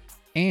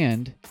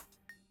 and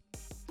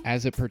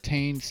as it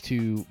pertains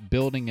to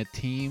building a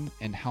team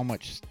and how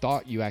much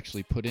thought you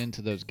actually put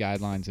into those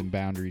guidelines and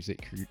boundaries that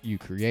you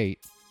create.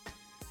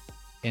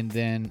 And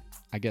then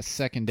I guess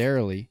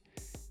secondarily,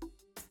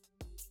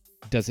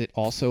 does it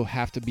also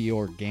have to be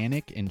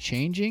organic and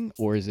changing,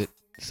 or is it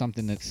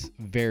something that's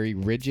very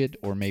rigid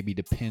or maybe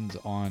depends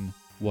on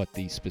what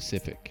the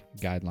specific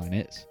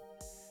guideline is?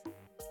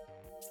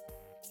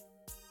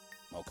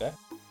 Okay.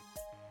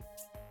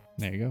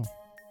 There you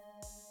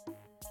go.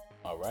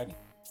 Alrighty.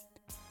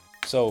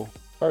 So,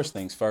 first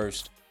things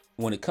first,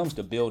 when it comes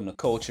to building a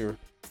culture,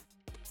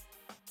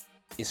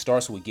 it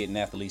starts with getting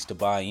athletes to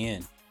buy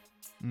in.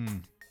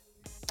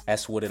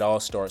 That's what it all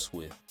starts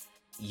with.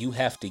 You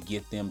have to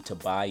get them to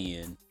buy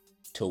in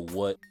to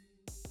what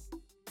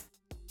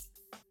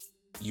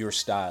your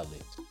style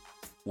is,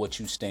 what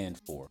you stand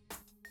for.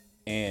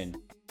 And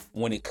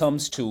when it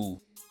comes to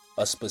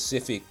a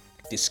specific,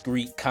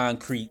 discrete,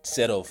 concrete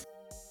set of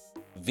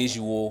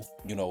visual,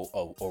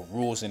 or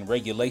rules and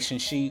regulation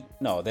sheet,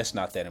 no, that's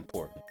not that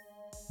important.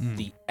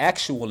 The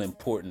actual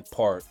important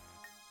part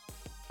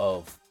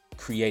of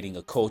creating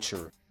a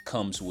culture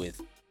comes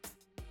with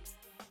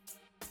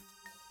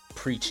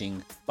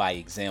preaching by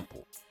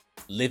example,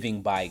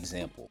 living by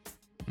example,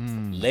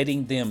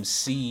 letting them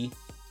see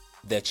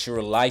that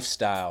your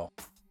lifestyle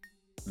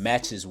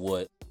matches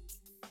what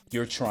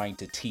you're trying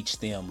to teach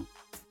them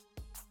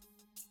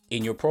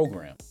in your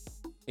program.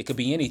 It could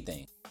be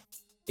anything.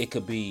 It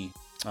could be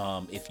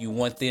if you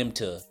want them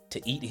to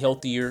eat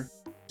healthier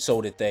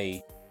so that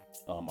they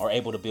are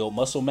able to build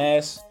muscle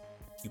mass,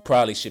 you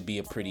probably should be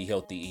a pretty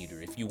healthy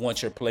eater. If you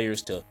want your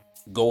players to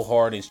go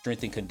hard in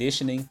strength and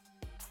conditioning,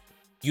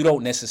 you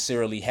don't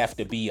necessarily have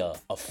to be a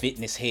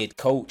fitness head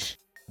coach,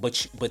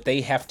 but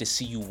they have to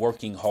see you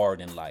working hard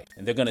in life,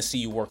 and they're going to see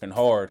you working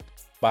hard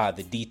by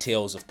the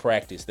details of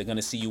practice. They're going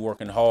to see you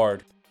working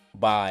hard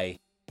by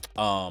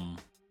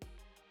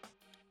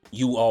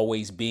you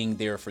always being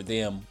there for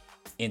them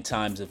in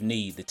times of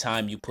need, the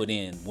time you put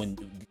in, when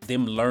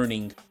them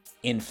learning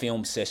in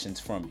film sessions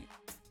from you.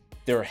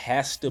 There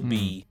has to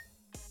be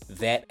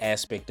that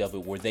aspect of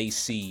it where they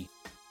see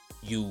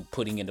you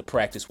putting into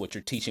practice what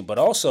you're teaching, but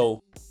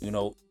also,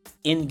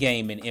 in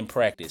game and in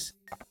practice.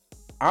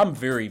 I'm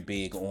very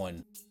big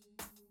on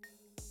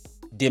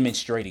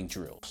demonstrating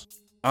drills.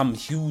 I'm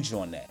huge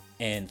on that.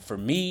 And for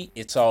me,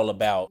 it's all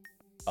about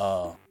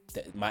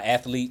my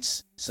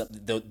athletes.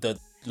 The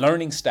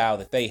learning style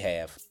that they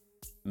have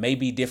may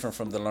be different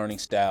from the learning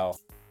style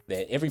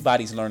that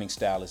everybody's learning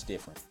style is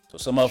different. So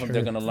some of them,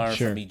 they're going to learn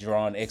from me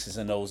drawing X's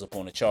and O's up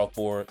on a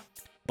chalkboard,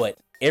 but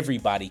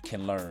everybody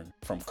can learn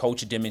from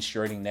coach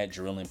demonstrating that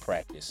drill in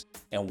practice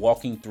and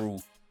walking through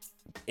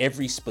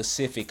every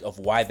specific of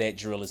why that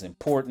drill is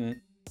important,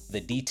 the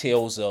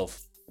details of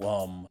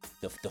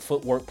the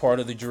footwork part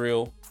of the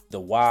drill, the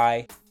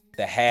why,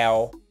 the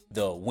how,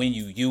 the when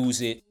you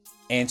use it,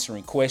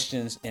 answering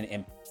questions,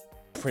 and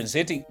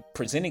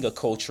presenting a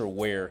culture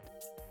where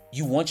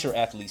you want your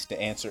athletes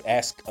to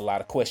ask a lot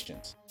of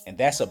questions. And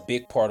that's a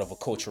big part of a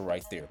culture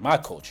right there, my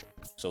culture.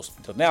 So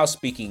now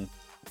speaking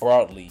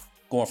broadly,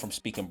 going from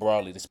speaking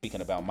broadly to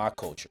speaking about my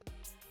culture,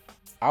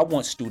 I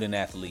want student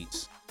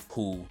athletes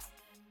who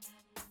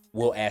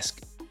will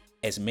ask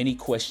as many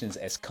questions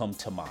as come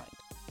to mind.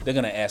 They're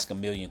going to ask a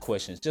million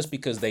questions just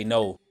because they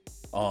know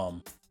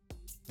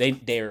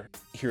they're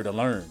here to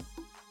learn.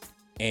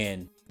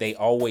 And they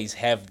always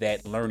have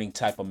that learning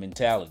type of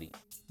mentality.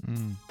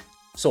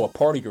 So a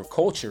part of your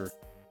culture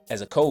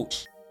as a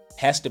coach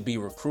has to be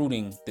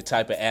recruiting the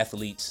type of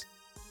athletes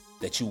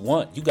that you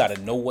want. You got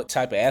to know what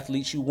type of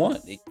athletes you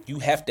want. You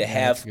have to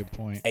have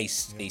a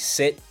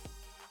set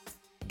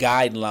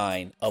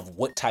guideline of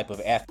what type of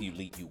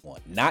athlete you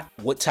want. Not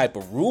what type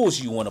of rules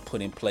you want to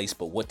put in place,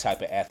 but what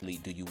type of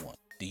athlete do you want?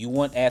 Do you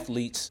want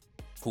athletes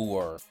who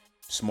are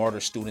smarter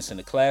students in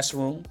the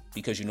classroom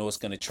because you know it's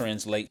going to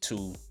translate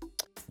to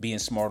being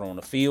smarter on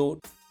the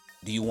field?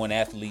 Do you want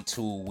athletes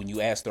who, when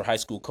you ask their high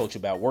school coach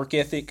about work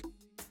ethic,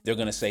 they're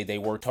going to say they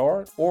worked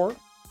hard? Or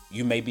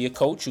you may be a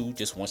coach who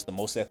just wants the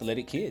most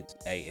athletic kids.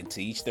 Hey, and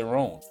to each their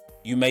own.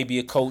 You may be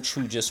a coach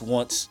who just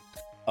wants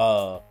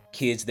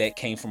kids that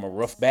came from a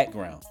rough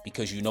background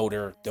because you know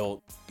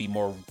they'll be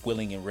more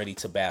willing and ready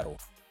to battle.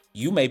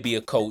 You may be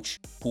a coach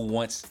who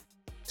wants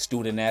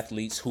student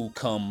athletes who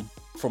come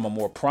from a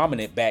more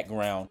prominent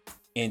background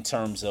in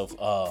terms of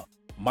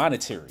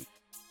monetary.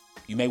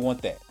 You may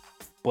want that.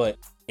 But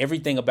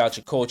everything about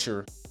your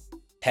culture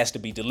has to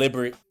be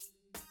deliberate,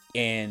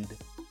 and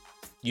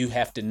you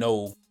have to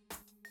know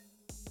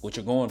what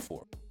you're going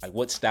for, like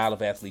what style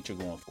of athlete you're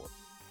going for.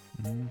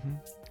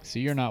 So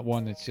you're not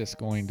one that's just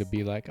going to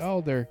be like,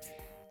 oh, they're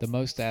the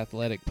most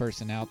athletic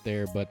person out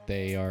there, but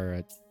they are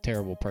a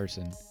terrible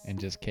person, and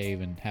just cave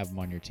and have them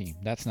on your team.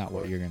 That's not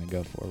what you're going to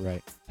go for,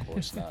 right? Of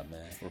course not,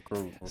 man.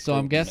 Recruit, so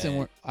I'm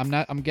guessing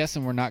man. I'm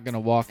guessing we're not going to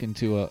walk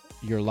into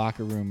your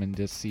locker room and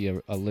just see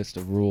a list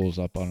of rules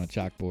up on a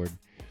chalkboard.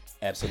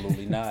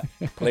 Absolutely not.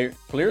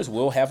 Players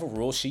will have a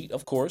rule sheet,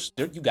 of course.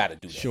 You got to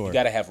do that. Sure. You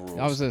got to have rules.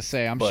 I was going to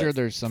say, I'm sure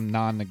there's some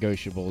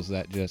non-negotiables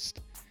that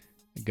just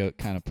go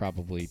kind of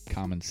probably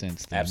common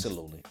sense things.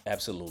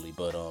 Absolutely.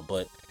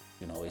 But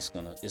you know, it's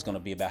gonna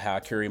be about how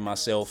I carry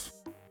myself,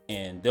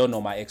 and they'll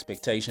know my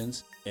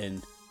expectations,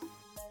 and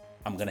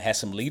I'm gonna have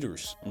some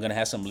leaders.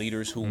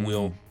 Who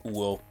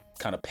will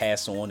kind of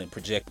pass on and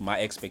project my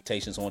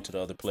expectations onto the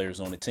other players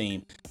on the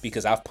team,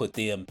 because I've put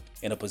them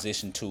in a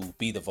position to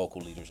be the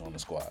vocal leaders on the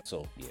squad.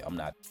 So yeah,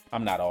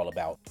 I'm not all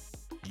about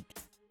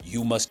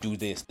you must do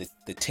this,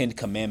 the 10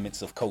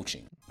 commandments of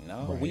coaching.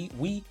 No, right.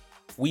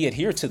 We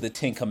adhere to the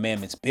 10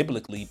 commandments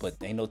biblically, but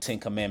ain't no 10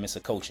 commandments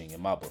of coaching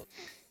in my book.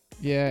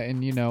 Yeah,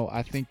 and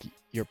I think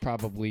you're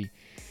probably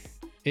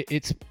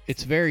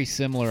it's very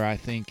similar, I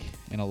think,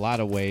 in a lot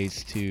of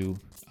ways to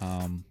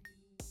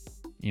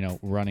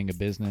running a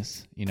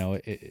business.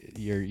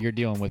 You're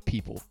dealing with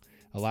people.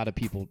 A lot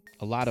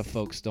of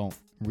folks don't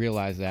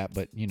realize that,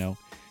 but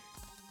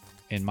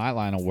in my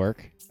line of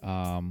work,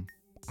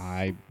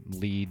 I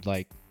lead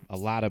like a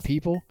lot of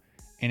people,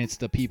 and it's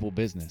the people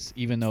business.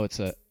 Even though it's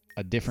a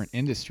different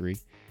industry,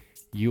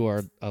 you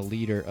are a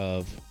leader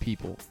of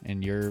people,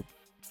 and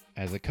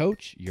as a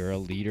coach, you're a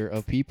leader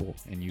of people,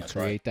 and you That's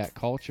create right. that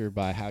culture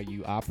by how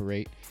you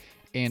operate.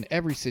 And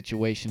every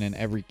situation and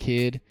every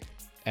kid,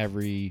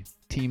 every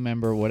team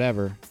member,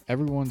 whatever,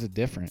 everyone's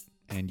different,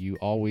 and you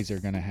always are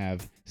going to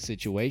have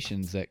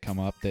situations that come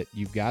up that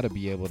you've got to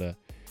be able to,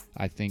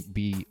 I think,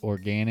 be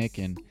organic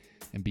and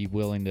be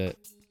willing to,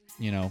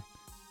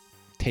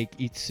 take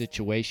each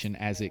situation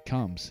as it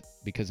comes.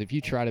 Because if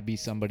you try to be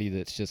somebody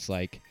that's just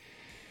like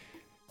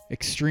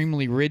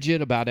extremely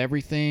rigid about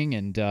everything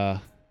and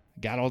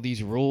got all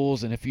these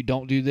rules, and if you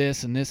don't do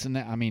this and this and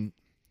that, I mean,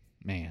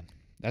 man,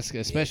 that's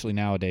especially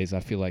nowadays.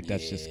 I feel like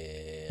that's just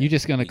you're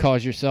just going to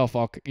cause yourself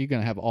you're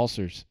going to have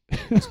ulcers.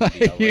 It's gonna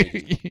be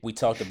outrageous. We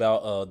talked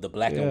about the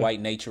black and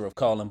white nature of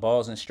calling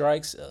balls and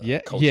strikes.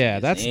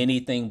 That's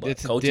anything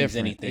but coaching's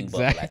anything but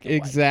black and white.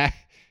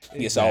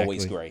 Exactly. It's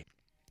always great.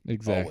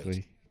 Exactly.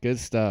 Always. Good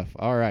stuff.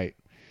 All right.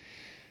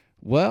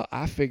 Well,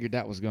 I figured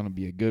that was going to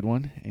be a good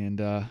one, and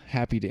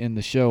happy to end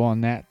the show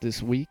on that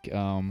this week.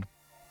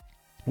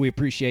 We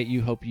appreciate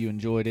you. Hope you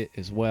enjoyed it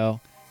as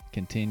well.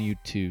 Continue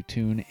to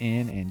tune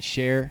in and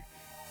share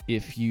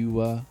if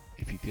you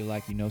feel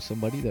like you know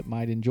somebody that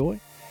might enjoy.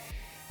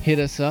 Hit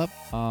us up,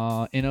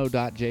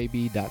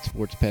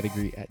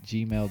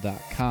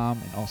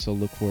 no.jb.sportspedigree@gmail.com, and also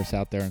look for us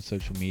out there on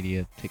social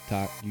media,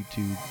 TikTok,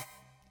 YouTube,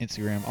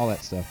 Instagram, all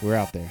that stuff. We're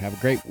out there. Have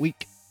a great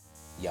week.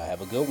 Y'all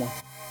have a good one.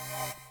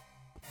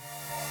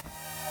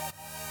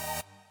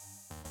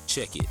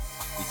 Check it.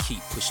 We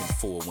keep pushing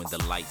forward when the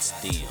lights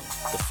dim.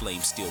 The flame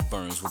still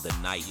burns when the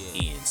night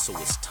ends. So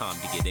it's time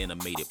to get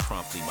animated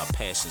promptly. My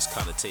passion's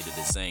connotated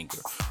as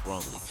anger.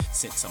 Wrongly,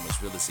 since I'm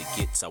as real as it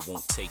gets, I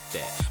won't take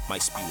that.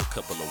 Might spew a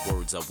couple of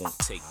words I won't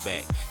take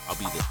back. I'll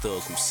be the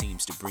thug who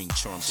seems to bring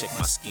charm. Check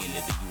my skin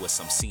in the US,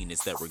 I'm seen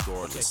as that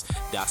regardless.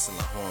 Docile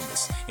and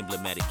harmless,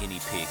 emblematic guinea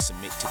pig.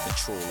 Submit to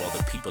control all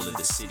the people in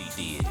the city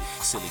did.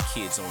 Silly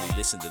kids only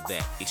listen to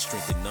that. They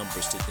strengthen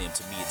numbers to them.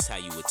 To me, it's how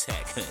you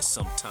attack.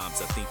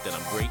 Sometimes I think that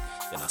I'm great,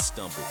 then I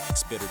stumble.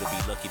 It's better to be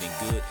lucky than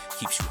good,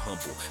 keeps you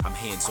humble. I'm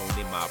hands-on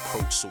in my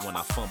approach, so when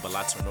I fumble,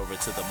 I turn over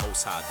to the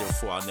Most High,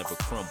 therefore I'll never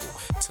crumble.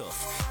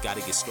 Tough, gotta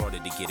get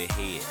started to get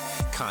ahead.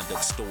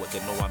 Conduct stoic,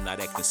 and know I'm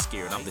not acting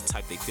scared. I'm the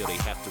type they feel they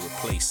have to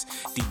replace.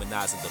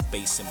 Demonizing the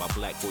bass in my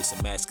black voice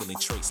and masculine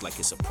traits like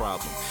it's a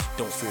problem.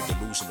 Don't fear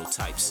delusional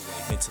types.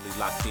 Mentally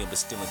locked in, but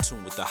still in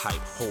tune with the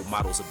hype. Whole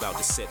models about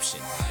deception.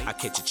 I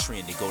catch a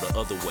trend and go the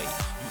other way.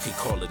 You can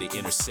call it an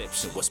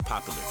interception. What's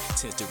popular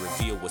tends to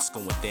reveal what's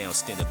going down.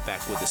 Standing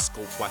back with a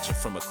scope, watching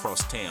from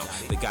across town.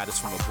 The guidance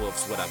from above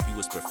is what I view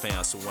as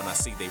profound. So when I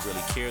say they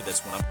really care,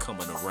 that's when I'm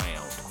coming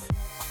around.